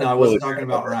 Yeah, no, I wasn't talking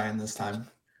about Ryan this time.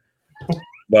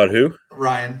 About who?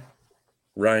 Ryan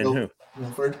who?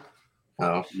 Milford.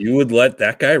 Oh. You would let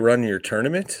that guy run your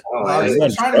tournament? Oh, it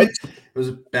was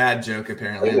a bad joke,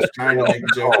 apparently. I was trying to make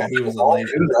a joke that he was a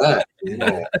lady.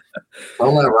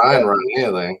 Don't let Ryan run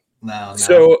anything. No.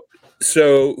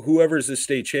 So whoever's the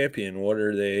state champion, what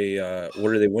are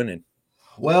they winning?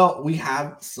 Well, we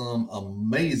have some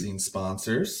amazing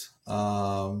sponsors.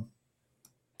 I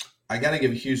got to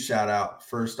give a huge shout out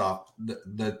first off,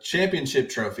 the championship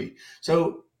trophy.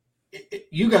 So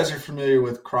you guys are familiar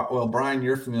with Brian,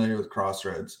 you're familiar with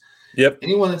Crossroads. Yep.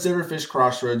 Anyone that's ever fished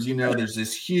Crossroads, there's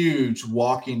this huge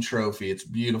walking trophy. It's a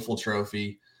beautiful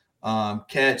trophy.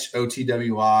 Catch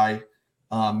OTWI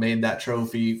made that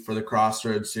trophy for the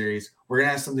Crossroads series. We're going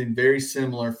to have something very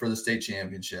similar for the state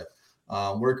championship.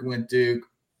 Working with Duke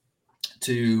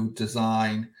to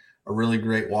design a really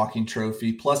great walking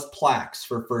trophy, plus plaques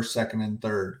for first, second, and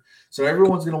third. So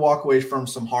everyone's going to walk away from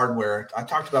some hardware. I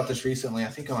talked about this recently, I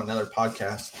think on another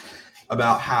podcast,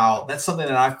 about how that's something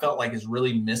that I felt like is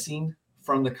really missing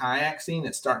from the kayak scene.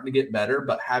 It's starting to get better,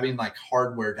 but having like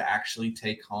hardware to actually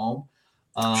take home.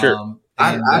 Sure.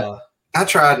 I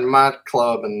tried in my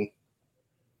club and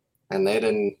they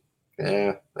didn't.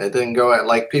 Yeah, they didn't go at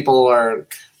like the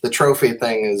trophy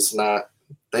thing is not.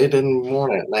 They didn't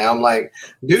want it. Now I'm like,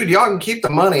 dude, y'all can keep the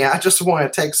money. I just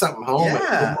want to take something home.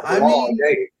 Yeah,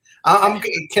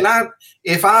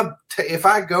 if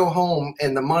I go home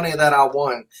and the money that I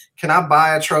won, can I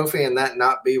buy a trophy and that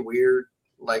not be weird?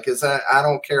 Like, is that I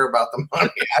don't care about the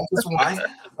money. I just want.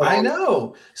 I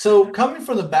know. So coming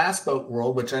from the bass boat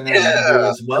world, which I know you do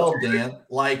as well, Dan.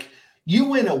 Like, you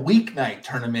win a weeknight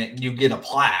tournament and you get a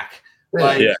plaque.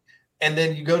 And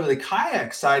then you go to the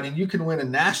kayak side and you can win a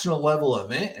national level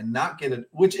event and not get it,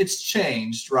 which it's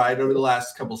changed, right? Over the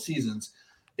last couple seasons,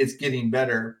 it's getting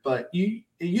better. But it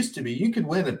used to be you could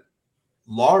win a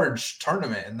large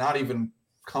tournament and not even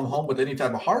come home with any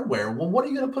type of hardware. Well, what are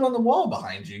you going to put on the wall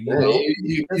behind you?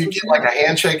 You get like a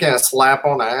handshake and a slap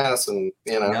on the ass and,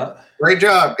 great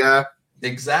job, guy.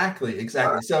 Exactly.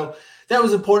 So that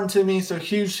was important to me. So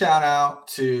huge shout out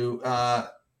to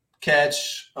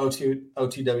Catch,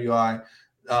 OTWI,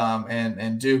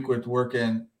 and Duke with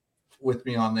working with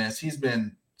me on this. He's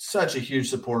been such a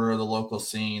huge supporter of the local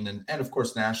scene and of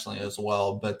course nationally as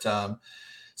well. But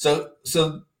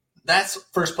so that's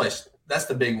first place. That's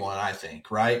the big one, I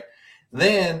think, right?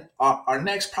 Then our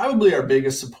next, probably our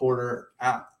biggest supporter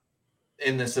out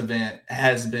in this event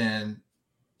has been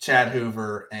Chad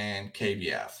Hoover and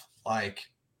KBF. Like,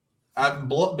 I've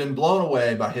been blown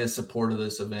away by his support of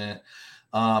this event.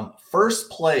 First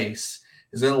place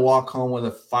is going to walk home with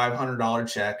a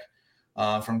 $500 check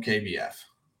from KBF.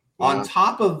 Wow. On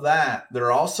top of that,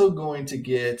 they're also going to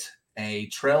get a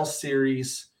Trail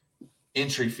Series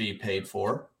entry fee paid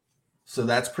for. So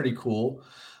that's pretty cool.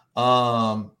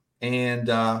 You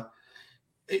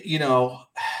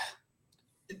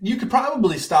could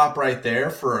probably stop right there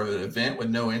for an event with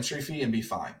no entry fee and be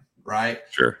fine, right?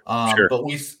 Sure. But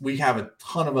we have a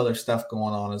ton of other stuff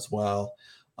going on as well.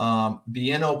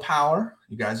 BNO Power,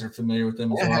 you guys are familiar with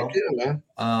them as well. Yeah,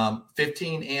 man.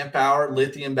 15 amp hour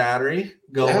lithium battery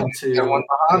going to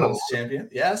the champion.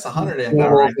 Yes, 100 amp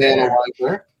hour right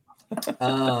there.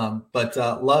 But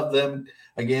love them.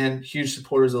 Again, huge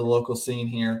supporters of the local scene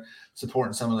here,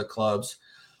 supporting some of the clubs.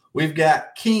 We've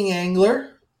got King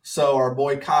Angler. So our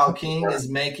boy Kyle King is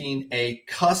making a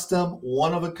custom,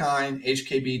 one-of-a-kind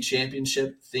HKB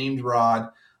championship themed rod.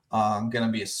 Going to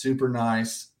be a super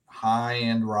nice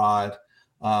high-end rod.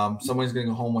 Somebody's going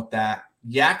to go home with that.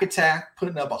 Yak Attack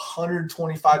putting up a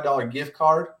 $125 gift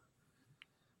card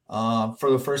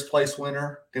for the first place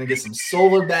winner. Going to get some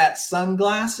Solar Bat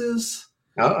sunglasses.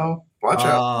 Watch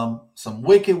out. Some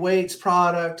Wicked Weights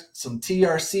product, some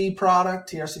TRC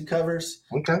product, TRC covers.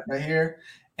 Okay. Right here.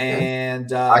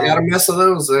 And I got a mess of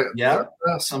those. Yeah.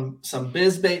 Some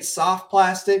BizBait soft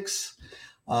plastics.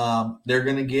 They're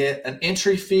going to get an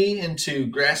entry fee into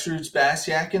Grassroots Bass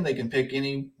Yakking. They can pick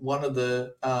any one of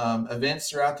the events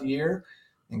throughout the year,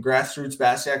 and Grassroots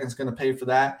Bass Yakking is going to pay for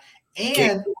that.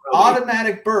 And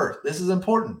automatic berth. This is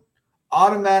important.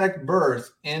 Automatic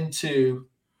berth into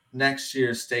next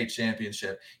year's state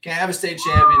championship. Can't have a state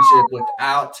championship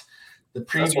without the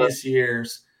previous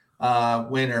year's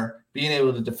winner being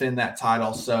able to defend that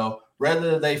title. So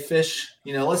whether they fish,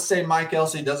 let's say Mike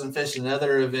Elsey doesn't fish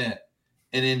another event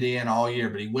in Indiana all year,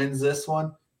 but he wins this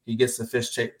one, he gets the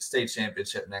fish state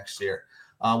championship next year,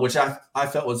 which I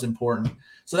felt was important.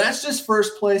 So that's just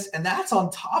first place, and that's on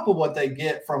top of what they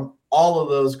get from all of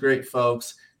those great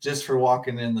folks just for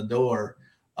walking in the door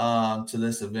to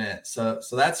this event. So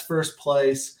that's first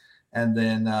place, and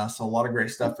then so a lot of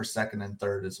great stuff for second and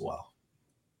third as well.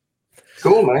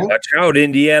 Cool, man. Watch out,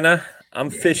 Indiana. I'm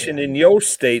fishing in your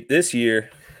state this year.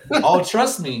 Oh,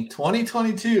 trust me,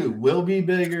 2022 will be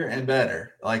bigger and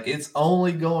better. Like, it's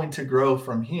only going to grow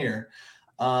from here.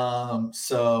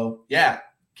 So yeah,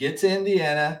 get to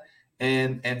Indiana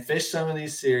and fish some of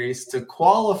these series to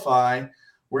qualify.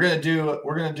 We're gonna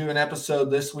do an episode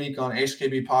this week on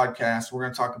HKB Podcast. We're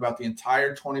gonna talk about the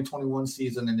entire 2021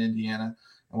 season in Indiana,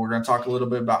 and we're gonna talk a little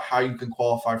bit about how you can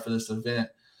qualify for this event.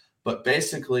 But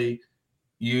basically,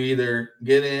 You either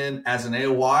get in as an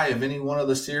AOY of any one of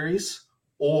the series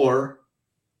or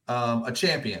a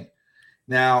champion.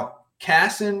 Now,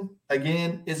 Casson,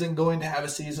 again, isn't going to have a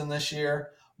season this year,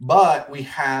 but we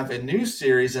have a new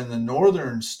series in the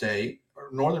northern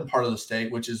part of the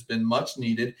state, which has been much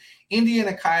needed.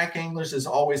 Indiana Kayak Anglers is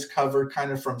always covered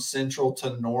kind of from central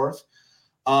to north,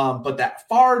 but that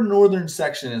far northern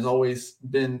section has always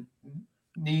been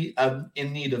in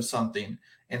need of something.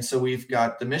 And so we've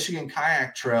got the Michigan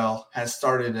Kayak Trail has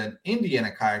started an Indiana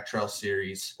Kayak Trail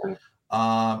series.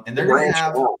 And they're going to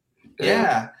have,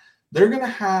 they're going to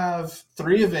have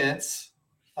 3 events.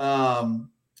 Now,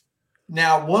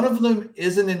 one of them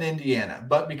isn't in Indiana,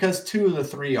 but because 2 of the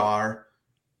 3 are,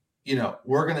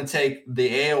 we're going to take the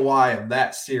AOY of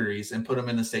that series and put them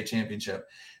in the state championship.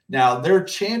 Now, their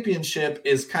championship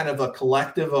is kind of a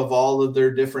collective of all of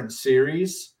their different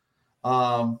series.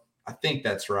 I think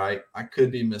that's right. I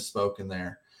could be misspoken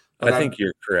there. But I think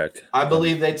you're correct. I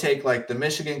believe they take like the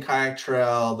Michigan Kayak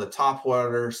Trail, the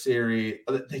Topwater Series.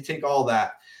 They take all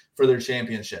that for their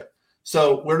championship.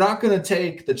 So we're not going to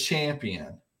take the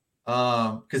champion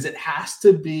because it has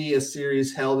to be a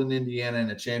series held in Indiana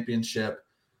and a championship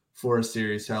for a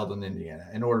series held in Indiana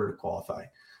in order to qualify.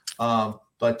 So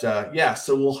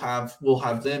we'll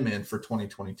have them in for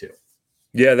 2022.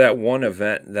 Yeah, that one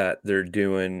event that they're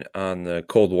doing on the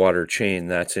cold water chain,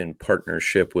 that's in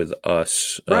partnership with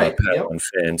us, right? Paddle and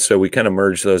Fin. So we kind of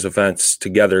merged those events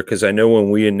together because I know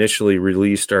when we initially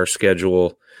released our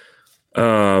schedule,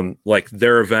 like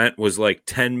their event was like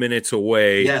 10 minutes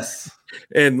away. Yes.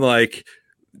 And like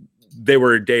they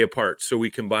were a day apart. So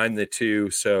we combined the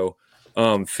 2. So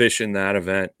Fish in that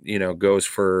event, goes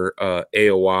for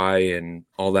AOY and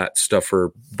all that stuff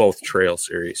for both trail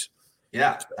series.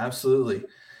 Yeah, absolutely.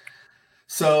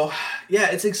 So,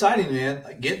 yeah, it's exciting, man.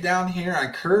 Get down here. I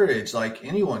encourage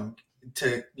anyone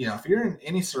to, if you're in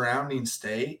any surrounding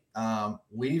state,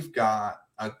 we've got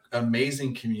an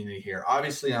amazing community here.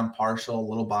 Obviously, I'm partial, a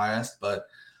little biased, but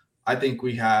I think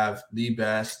we have the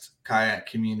best kayak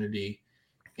community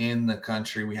in the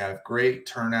country. We have great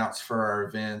turnouts for our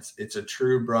events. It's a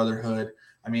true brotherhood.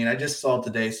 I mean, I just saw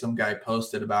today some guy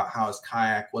posted about how his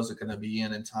kayak wasn't going to be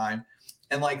in time.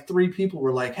 And 3 people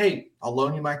were like, hey, I'll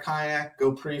loan you my kayak,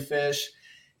 go pre-fish.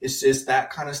 It's just that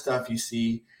kind of stuff you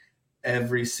see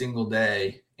every single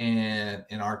day in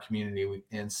our community.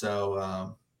 And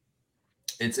so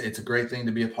it's a great thing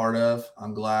to be a part of.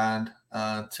 I'm glad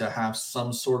to have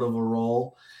some sort of a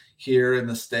role here in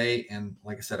the state. And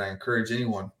like I said, I encourage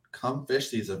anyone, come fish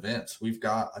these events. We've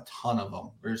got a ton of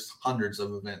them. There's hundreds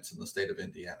of events in the state of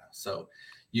Indiana. So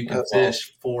you can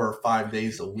fish 4 or 5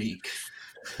 days a week.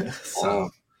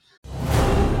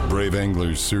 Brave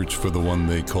anglers search for the one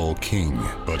they call king,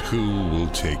 but who will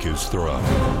take his throne?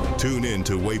 Tune in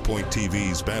to Waypoint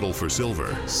TV's Battle for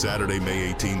Silver, Saturday,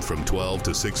 May 18th from 12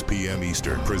 to 6 p.m.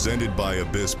 Eastern, presented by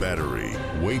Abyss Battery.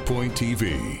 Waypoint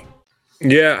TV.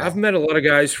 Yeah, I've met a lot of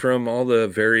guys from all the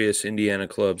various Indiana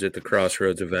clubs at the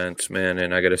Crossroads events, man,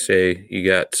 and I got to say, you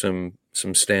got some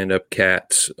stand-up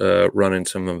cats running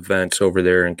some events over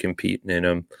there and competing in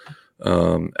them.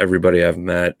 Everybody I've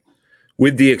met,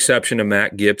 with the exception of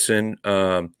Matt Gibson,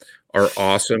 are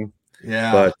awesome.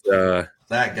 Yeah, but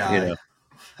that guy.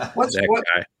 What's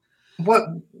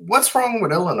wrong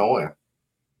with Illinois?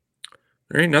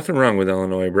 There ain't nothing wrong with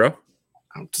Illinois, bro.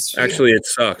 Actually, it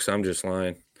sucks. I'm just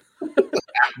lying.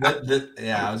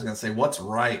 I was gonna say, what's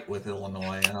right with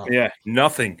Illinois?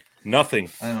 Nothing. I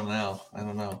don't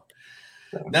know.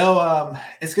 No,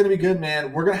 it's going to be good,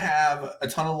 man. We're going to have a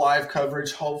ton of live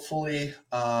coverage, hopefully.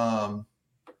 That's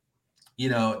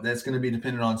going to be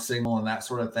dependent on signal and that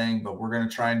sort of thing, but we're going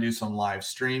to try and do some live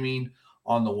streaming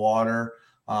on the water,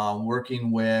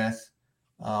 working with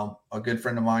a good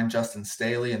friend of mine, Justin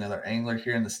Staley, another angler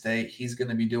here in the state. He's going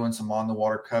to be doing some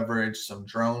on-the-water coverage, some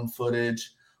drone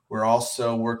footage. We're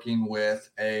also working with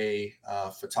a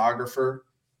photographer,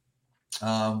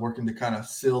 working to kind of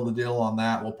seal the deal on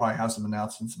that. We'll probably have some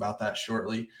announcements about that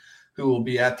shortly, who will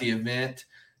be at the event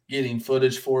getting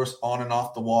footage for us on and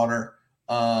off the water.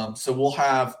 So we'll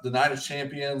have the Night of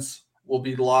Champions will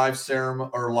be live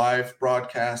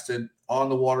broadcasted on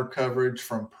the water coverage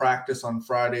from practice on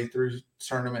Friday through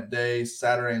tournament days,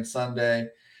 Saturday and Sunday.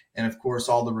 And of course,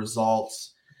 all the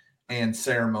results and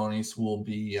ceremonies will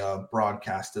be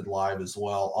broadcasted live as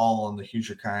well, all on the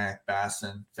Hoosier Kayak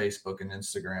Bassin, Facebook, and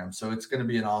Instagram. So it's going to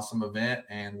be an awesome event,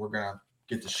 and we're going to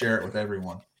get to share it with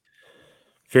everyone.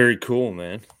 Very cool,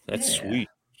 man. That's sweet.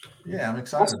 Yeah, I'm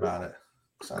excited about it.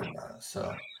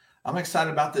 So I'm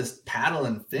excited about this Paddle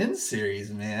and Fin series,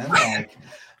 man.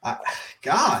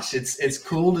 Gosh, it's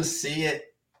cool to see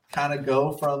it kind of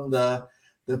go from the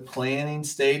the planning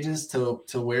stages to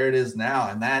where it is now,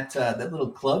 and that little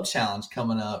club challenge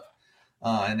coming up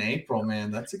in April,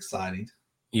 man, that's exciting.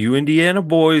 You Indiana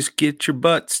boys, get your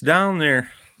butts down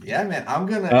there. Yeah, man, I'm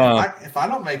gonna. If I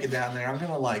don't make it down there, I'm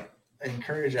gonna like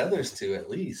encourage others to at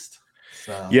least.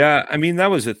 So yeah, I mean that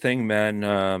was the thing,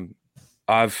 man.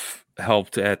 I've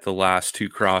helped at the last 2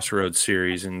 Crossroads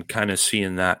series and kind of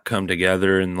seeing that come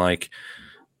together and like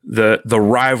the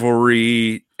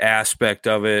rivalry aspect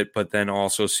of it, but then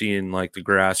also seeing like the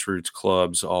grassroots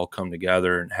clubs all come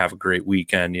together and have a great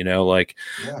weekend, like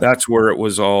that's where it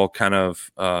was all kind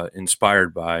of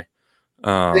inspired by.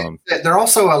 They're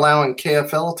also allowing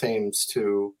KFL teams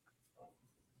to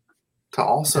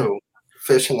also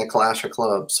fish in the Clash of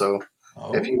Clubs. So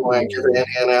if you want to get the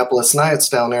Indianapolis Knights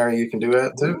down there, you can do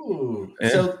that too. Ooh.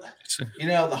 So,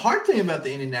 the hard thing about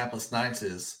the Indianapolis Knights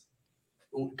is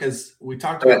because we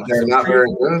talked about they're not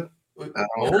very good. We are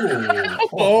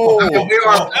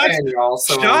playing, y'all.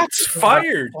 So shots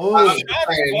fired.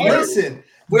 Listen,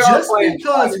 just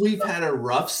because we've had a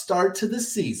rough start to the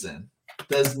season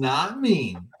does not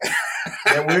mean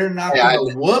that we're not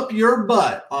going to whoop your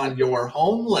butt on your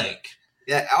home lake.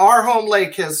 Yeah, our home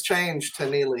lake has changed to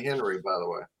Neely Henry, by the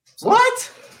way. So,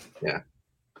 what? Yeah.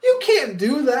 You can't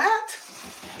do that.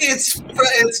 It's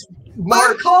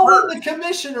I'm calling the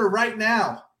commissioner right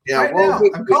now. Yeah,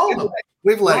 I'm calling him.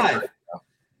 We've let it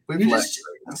go.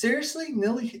 Seriously,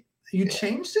 Neely, you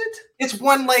changed it? It's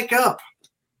one lake up.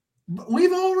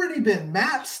 We've already been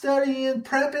map studying,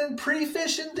 prepping,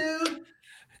 pre-fishing, dude.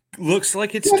 Looks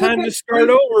like it's time to start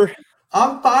over.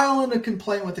 I'm filing a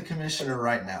complaint with the commissioner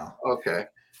right now. Okay.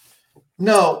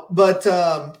 No, but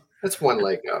it's one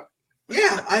lake up.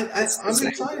 Yeah, I'm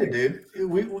excited, dude.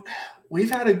 We've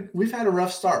had a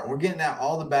rough start. We're getting out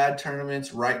all the bad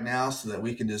tournaments right now so that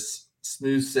we can just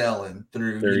smooth sailing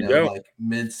through like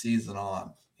mid-season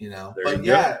on.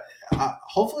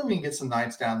 Hopefully we can get some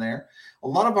nights down there. A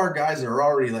lot of our guys are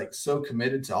already like so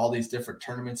committed to all these different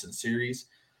tournaments and series.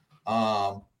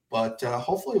 But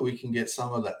hopefully we can get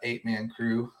some of the 8-man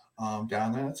crew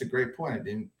down there. That's a great point. I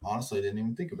didn't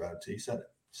even think about it until you said it.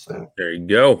 So there you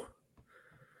go.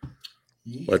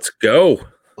 Yeah. Let's go.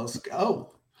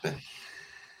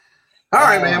 All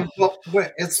right, man. Well,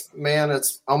 it's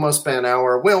almost been an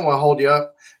hour. We don't want to hold you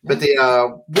up, but we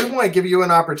want to give you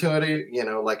an opportunity,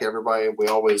 like everybody, we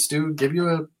always do, give you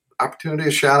an opportunity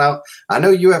to shout out. I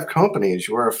know you have companies.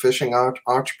 You are a fishing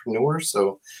entrepreneur,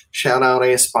 so shout out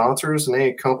any sponsors and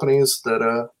any companies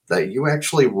that you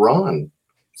actually run.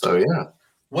 So, yeah.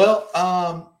 Well,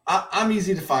 I'm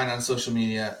easy to find on social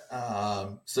media.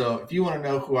 So if you want to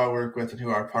know who I work with and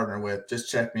who I partner with,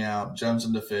 just check me out. Gems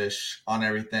into Fish on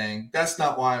everything. That's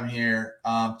not why I'm here.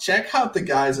 Check out the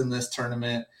guys in this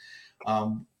tournament.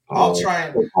 I'll try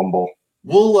and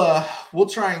we'll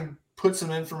try and put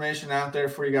some information out there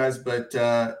for you guys, but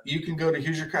you can go to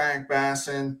Hoosier Kayak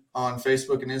Bassin on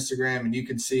Facebook and Instagram, and you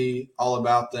can see all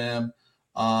about them.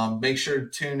 Make sure to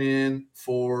tune in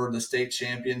for the state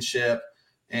championship.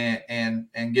 And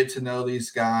get to know these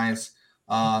guys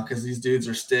because these dudes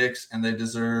are sticks and they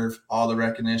deserve all the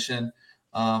recognition.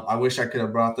 I wish I could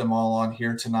have brought them all on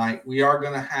here tonight. We are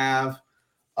going to have,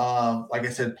 like I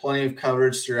said, plenty of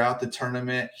coverage throughout the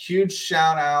tournament. Huge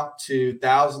shout out to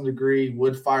 1000 Degree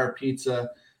Wood Fire Pizza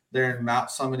there in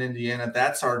Mount Summit, Indiana.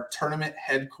 That's our tournament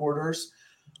headquarters.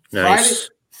 Nice.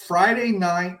 Friday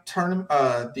night tournament,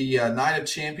 the night of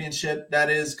championship. That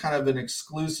is kind of an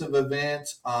exclusive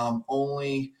event.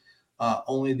 Only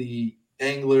the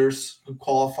anglers who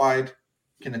qualified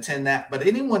can attend that. But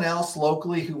anyone else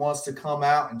locally who wants to come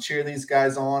out and cheer these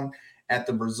guys on at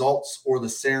the results or the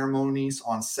ceremonies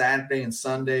on Saturday and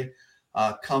Sunday,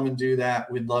 come and do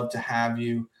that. We'd love to have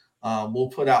you. We'll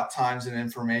put out times and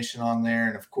information on there,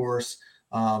 and of course.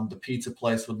 The pizza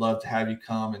place would love to have you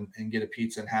come and get a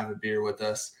pizza and have a beer with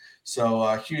us. So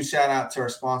huge shout out to our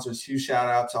sponsors. Huge shout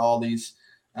out to all these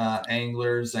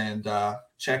anglers, and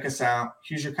check us out.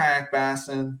 Hoosier Kayak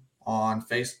Bassin on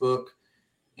Facebook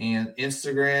and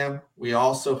Instagram. We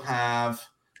also have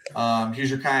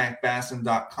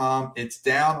HoosierKayakBassin.com. It's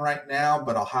down right now,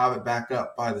 but I'll have it back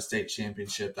up by the state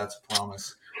championship. That's a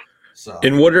promise. So,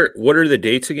 and what are the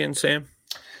dates again, Sam?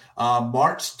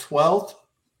 March 12th.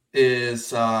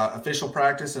 Is official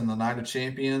practice and the Night of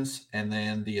Champions, and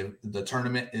then the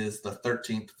tournament is the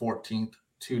 13th, 14th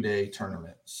 2-day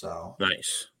tournament. So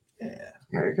nice. Yeah.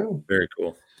 There you go. Very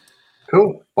cool.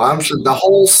 Cool. Well, I'm sure the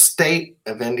whole state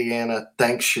of Indiana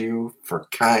thanks you for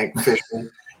kayak fishing,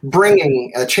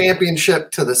 bringing a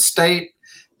championship to the state.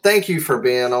 Thank you for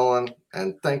being on,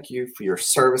 and thank you for your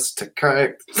service to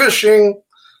kayak fishing.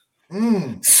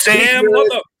 Sam,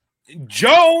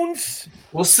 Jones.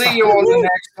 We'll see you on the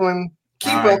next one.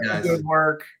 Keep All right, up guys. the good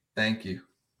work. Thank you.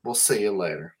 We'll see you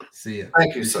later. See you.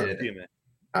 Thank you, sir. Appreciate it.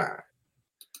 All right.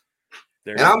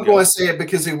 There And I'm going to say it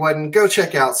because he wasn't. Go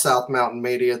check out South Mountain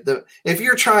Media. If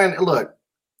you're trying, look,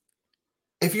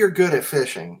 if you're good at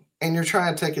fishing and you're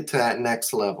trying to take it to that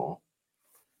next level,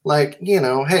 like,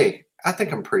 hey, I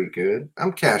think I'm pretty good.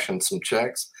 I'm cashing some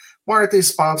checks. Why aren't these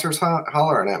sponsors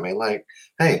hollering at me? Like,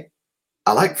 hey,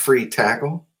 I like free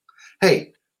tackle.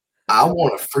 Hey, I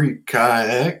want a free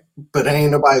kayak, but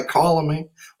ain't nobody calling me.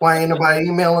 Why ain't nobody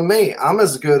emailing me? I'm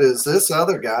as good as this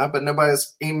other guy, but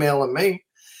nobody's emailing me.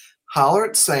 Holler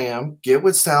at Sam, get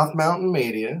with South Mountain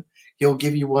Media. He'll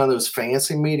give you one of those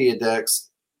fancy media decks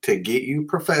to get you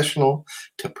professional,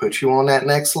 to put you on that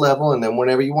next level. And then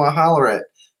whenever you want to holler at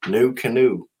New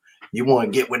Canoe, you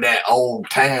want to get with that old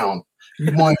town.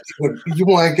 You want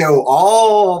to go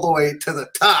all the way to the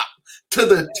top, to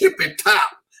the tippy top,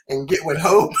 and get with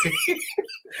Hobie.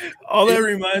 All that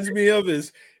reminds me of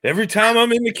is every time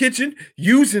I'm in the kitchen,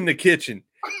 using the kitchen,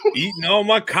 eating all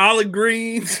my collard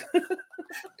greens.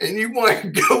 And you want to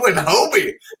go with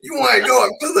Hobie. You want to go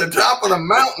up to the top of the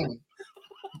mountain.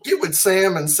 Get with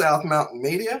Sam and South Mountain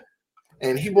Media,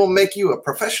 and he will make you a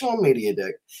professional media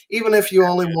deck. Even if you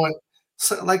only want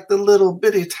like the little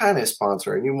bitty tiny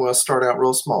sponsor and you want to start out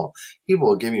real small, he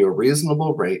will give you a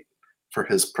reasonable rate for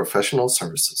his professional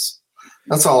services.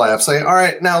 That's all I have to say. All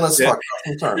right, now let's talk about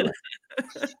some tournament.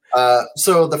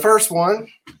 So the first one,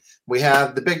 we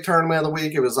have the big tournament of the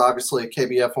week. It was obviously a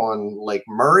KBF on Lake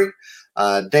Murray.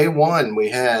 Day one, we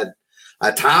had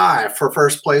a tie for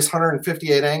first place,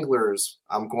 158 anglers.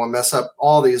 I'm going to mess up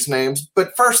all these names.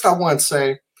 But first, I want to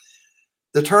say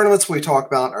the tournaments we talk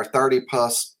about are 30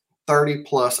 plus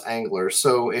anglers.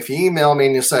 So if you email me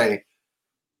and you say,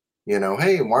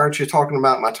 hey, why aren't you talking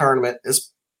about my tournament?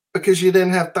 It's because you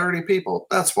didn't have 30 people.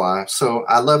 That's why. So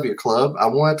I love your club. I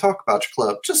want to talk about your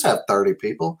club. Just have 30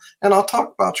 people and I'll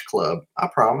talk about your club. I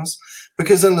promise.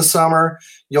 Because in the summer,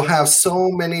 you'll have so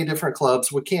many different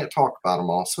clubs. We can't talk about them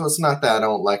all. So it's not that I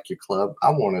don't like your club.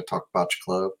 I want to talk about your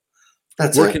club.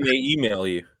 That's Where it. can they email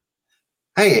you?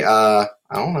 Hey, I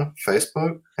don't know.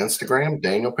 Facebook, Instagram,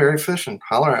 Daniel Perry Fishing.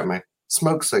 Holler at me.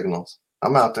 Smoke signals.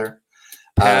 I'm out there.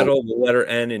 Paddle, the letter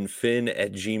N, and Finn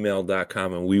at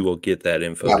gmail.com, and we will get that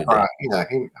info today. Right. Yeah,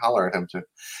 he holler at him too.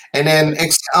 And then,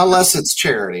 unless it's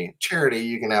charity,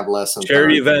 you can have less than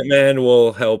Charity 30. Event Man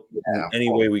will help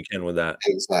any way we can with that.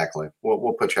 Exactly.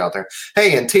 We'll put you out there.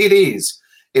 Hey, and TDs,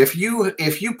 if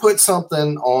you put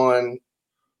something on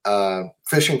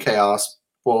Fishing Chaos,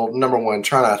 well, number one,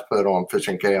 try not to put it on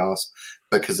Fishing Chaos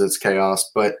because it's chaos.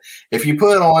 But if you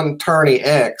put it on Tourney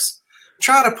X,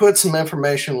 try to put some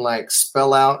information like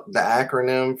spell out the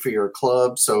acronym for your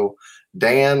club so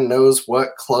Dan knows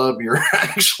what club you're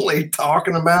actually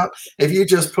talking about. If you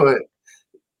just put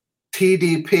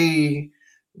TDP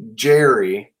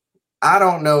Jerry, I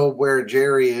don't know where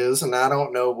Jerry is, and I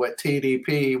don't know what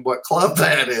TDP, what club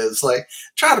that is. Like,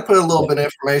 try to put a little bit of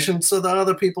information so the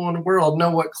other people in the world know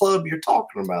what club you're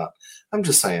talking about. I'm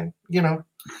just saying,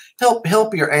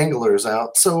 help your anglers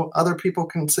out so other people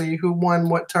can see who won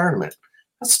what tournament.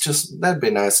 That'd be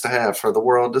nice to have for the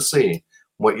world to see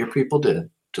what your people did.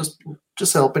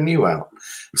 Just helping you out.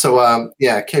 So,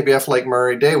 KBF Lake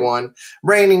Murray, day one.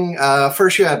 Raining,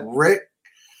 first you had Rick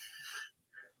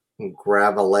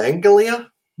Gravalanglia.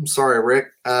 I'm sorry, Rick.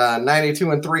 92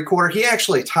 3/4. He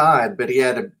actually tied, but he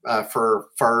had for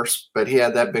first, but he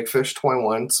had that big fish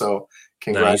 21. So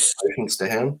congratulations to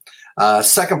him.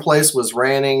 Second place was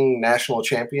reigning national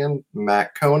champion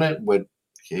Matt Conant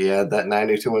he had that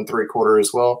 92 3/4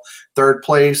 as well. Third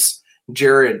place,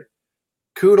 Jared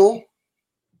Kudel,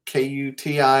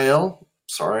 Kutil.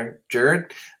 Sorry,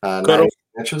 Jared. 90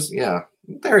 inches. Yeah,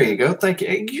 there you go. Thank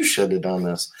you. You should have done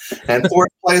this. And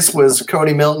fourth place was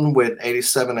Cody Milton with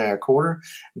 87 1/4.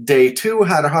 Day two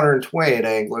had 128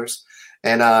 anglers.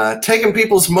 And taking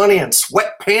people's money in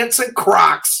sweatpants and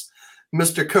Crocs,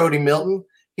 Mr. Cody Milton.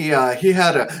 He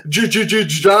had a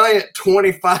giant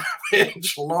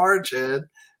 25-inch large head.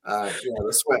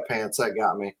 The sweatpants, that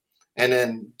got me. And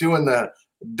then doing the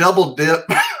double dip,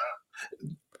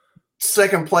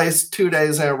 second place 2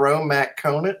 days in a row, Matt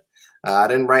Conant. I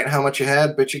didn't write how much you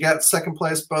had, but you got second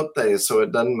place both days, so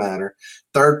it doesn't matter.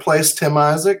 Third place, Tim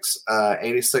Isaacs,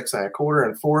 86 1/4.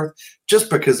 And fourth, just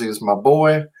because he's my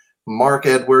boy, Mark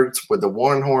Edwards with the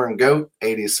one horn goat,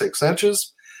 86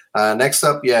 inches. Next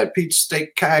up, you had Peach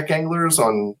State Kayak Anglers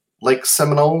on Lake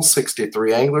Seminole,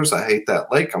 63 anglers. I hate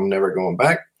that lake. I'm never going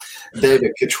back.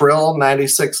 David Cottrell,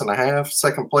 96 1/2.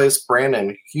 Second place,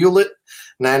 Brandon Hewlett,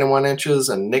 91 inches.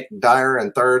 And Nick Dyer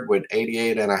in third with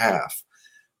 88 1/2.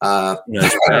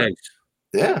 Nice bags.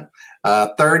 Yeah.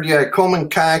 Third, you had Coleman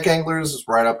Kayak Anglers,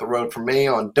 right up the road from me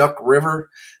on Duck River.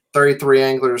 33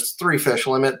 anglers, 3 fish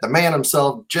limit. The man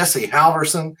himself, Jesse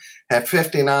Halverson, had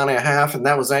 59.5, and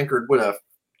that was anchored with a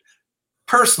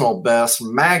personal best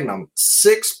Magnum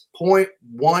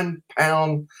 6.1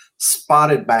 pound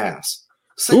spotted bass.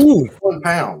 6.1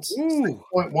 pounds.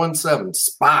 6.17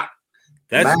 spot.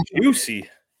 That's Magnum. juicy.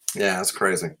 Yeah, that's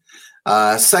crazy.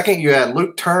 Second, you had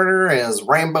Luke Turner as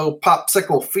Rainbow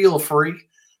Popsicle Feel Free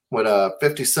with a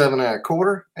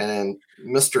 57.25, and then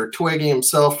Mr. Twiggy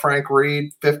himself, Frank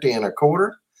Reed,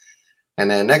 50.25. And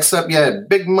then next up, you had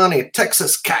Big Money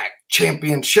Texas Kayak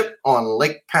Championship on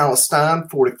Lake Palestine,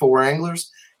 44 anglers.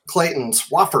 Clayton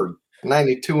Swafford,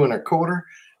 92.25.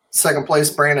 Second place,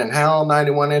 Brandon Howell,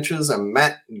 91 inches, and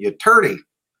Matt Uterti.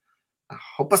 I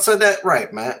hope I said that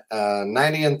right, Matt.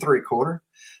 90.75.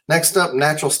 Next up,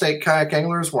 Natural State Kayak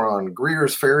Anglers were on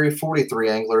Greer's Ferry, 43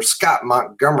 anglers. Scott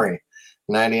Montgomery,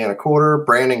 90.25.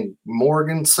 Brandon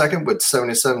Morgan, second with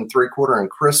 77.75, and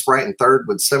Chris Wright in third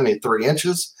with 73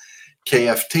 inches.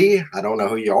 KFT, I don't know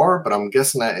who you are, but I'm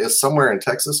guessing that is somewhere in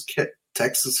Texas.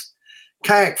 Texas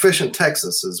Kayak Fishing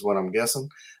Texas is what I'm guessing.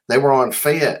 They were on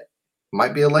Fayette.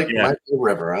 Might be a lake, might be a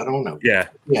river. I don't know. Yeah.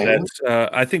 That's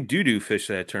I think Doo-Doo fished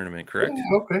that tournament, correct?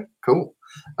 Yeah, okay, cool.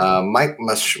 Mike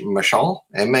Mashal,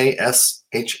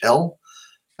 M-A-S-H-L.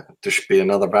 There should be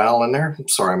another vowel in there. I'm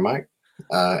sorry, Mike.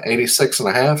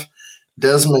 86.5.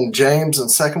 Desmond James in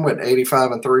second with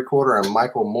 85.75, and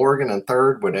Michael Morgan in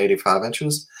third with 85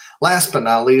 inches. Last but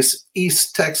not least,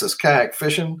 East Texas Kayak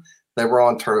Fishing. They were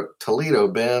on Toledo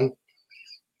Bend,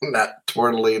 not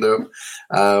Toledo,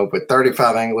 with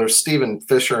 35 anglers. Stephen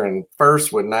Fisher in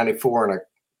first with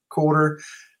 94.25.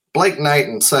 Blake Knight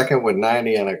in second with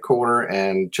 90.25,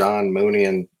 and John Mooney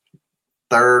in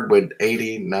third with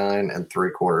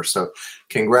 89.75. So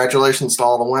congratulations to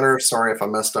all the winners. Sorry if I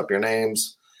messed up your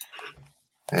names.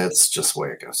 It's just the way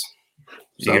it goes.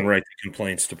 You can write the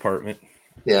complaints department.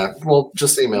 Yeah, well,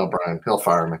 just email Brian. He'll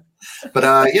fire me. But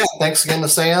yeah, thanks again to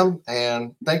Sam,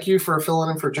 and thank you for filling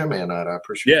in for Jimmy and I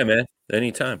appreciate it. Yeah, man.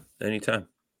 Anytime.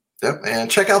 Yep,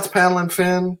 and check out the Paddle and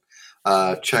Fin.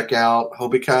 Check out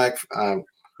Hobie Kayak.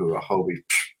 Hobie.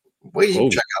 Well, you can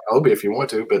check out Hobie if you want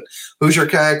to, but Hoosier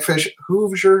Kayak Fish.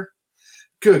 Hoosier.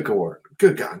 Good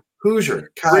God.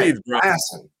 Hoosier Kayak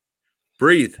Bassin.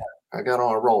 Breathe. I got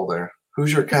on a roll there.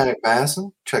 Hoosier Kayak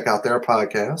Bassin. Check out their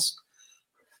podcast.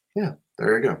 Yeah,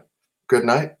 there you go. Good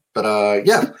night. But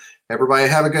yeah, everybody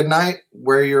have a good night.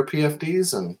 Wear your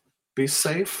PFDs and be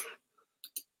safe.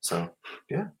 So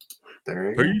yeah,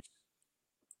 there you go.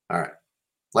 All right.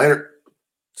 Later.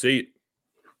 See you.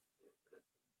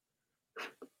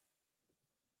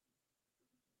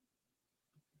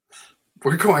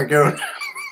 We're going to go.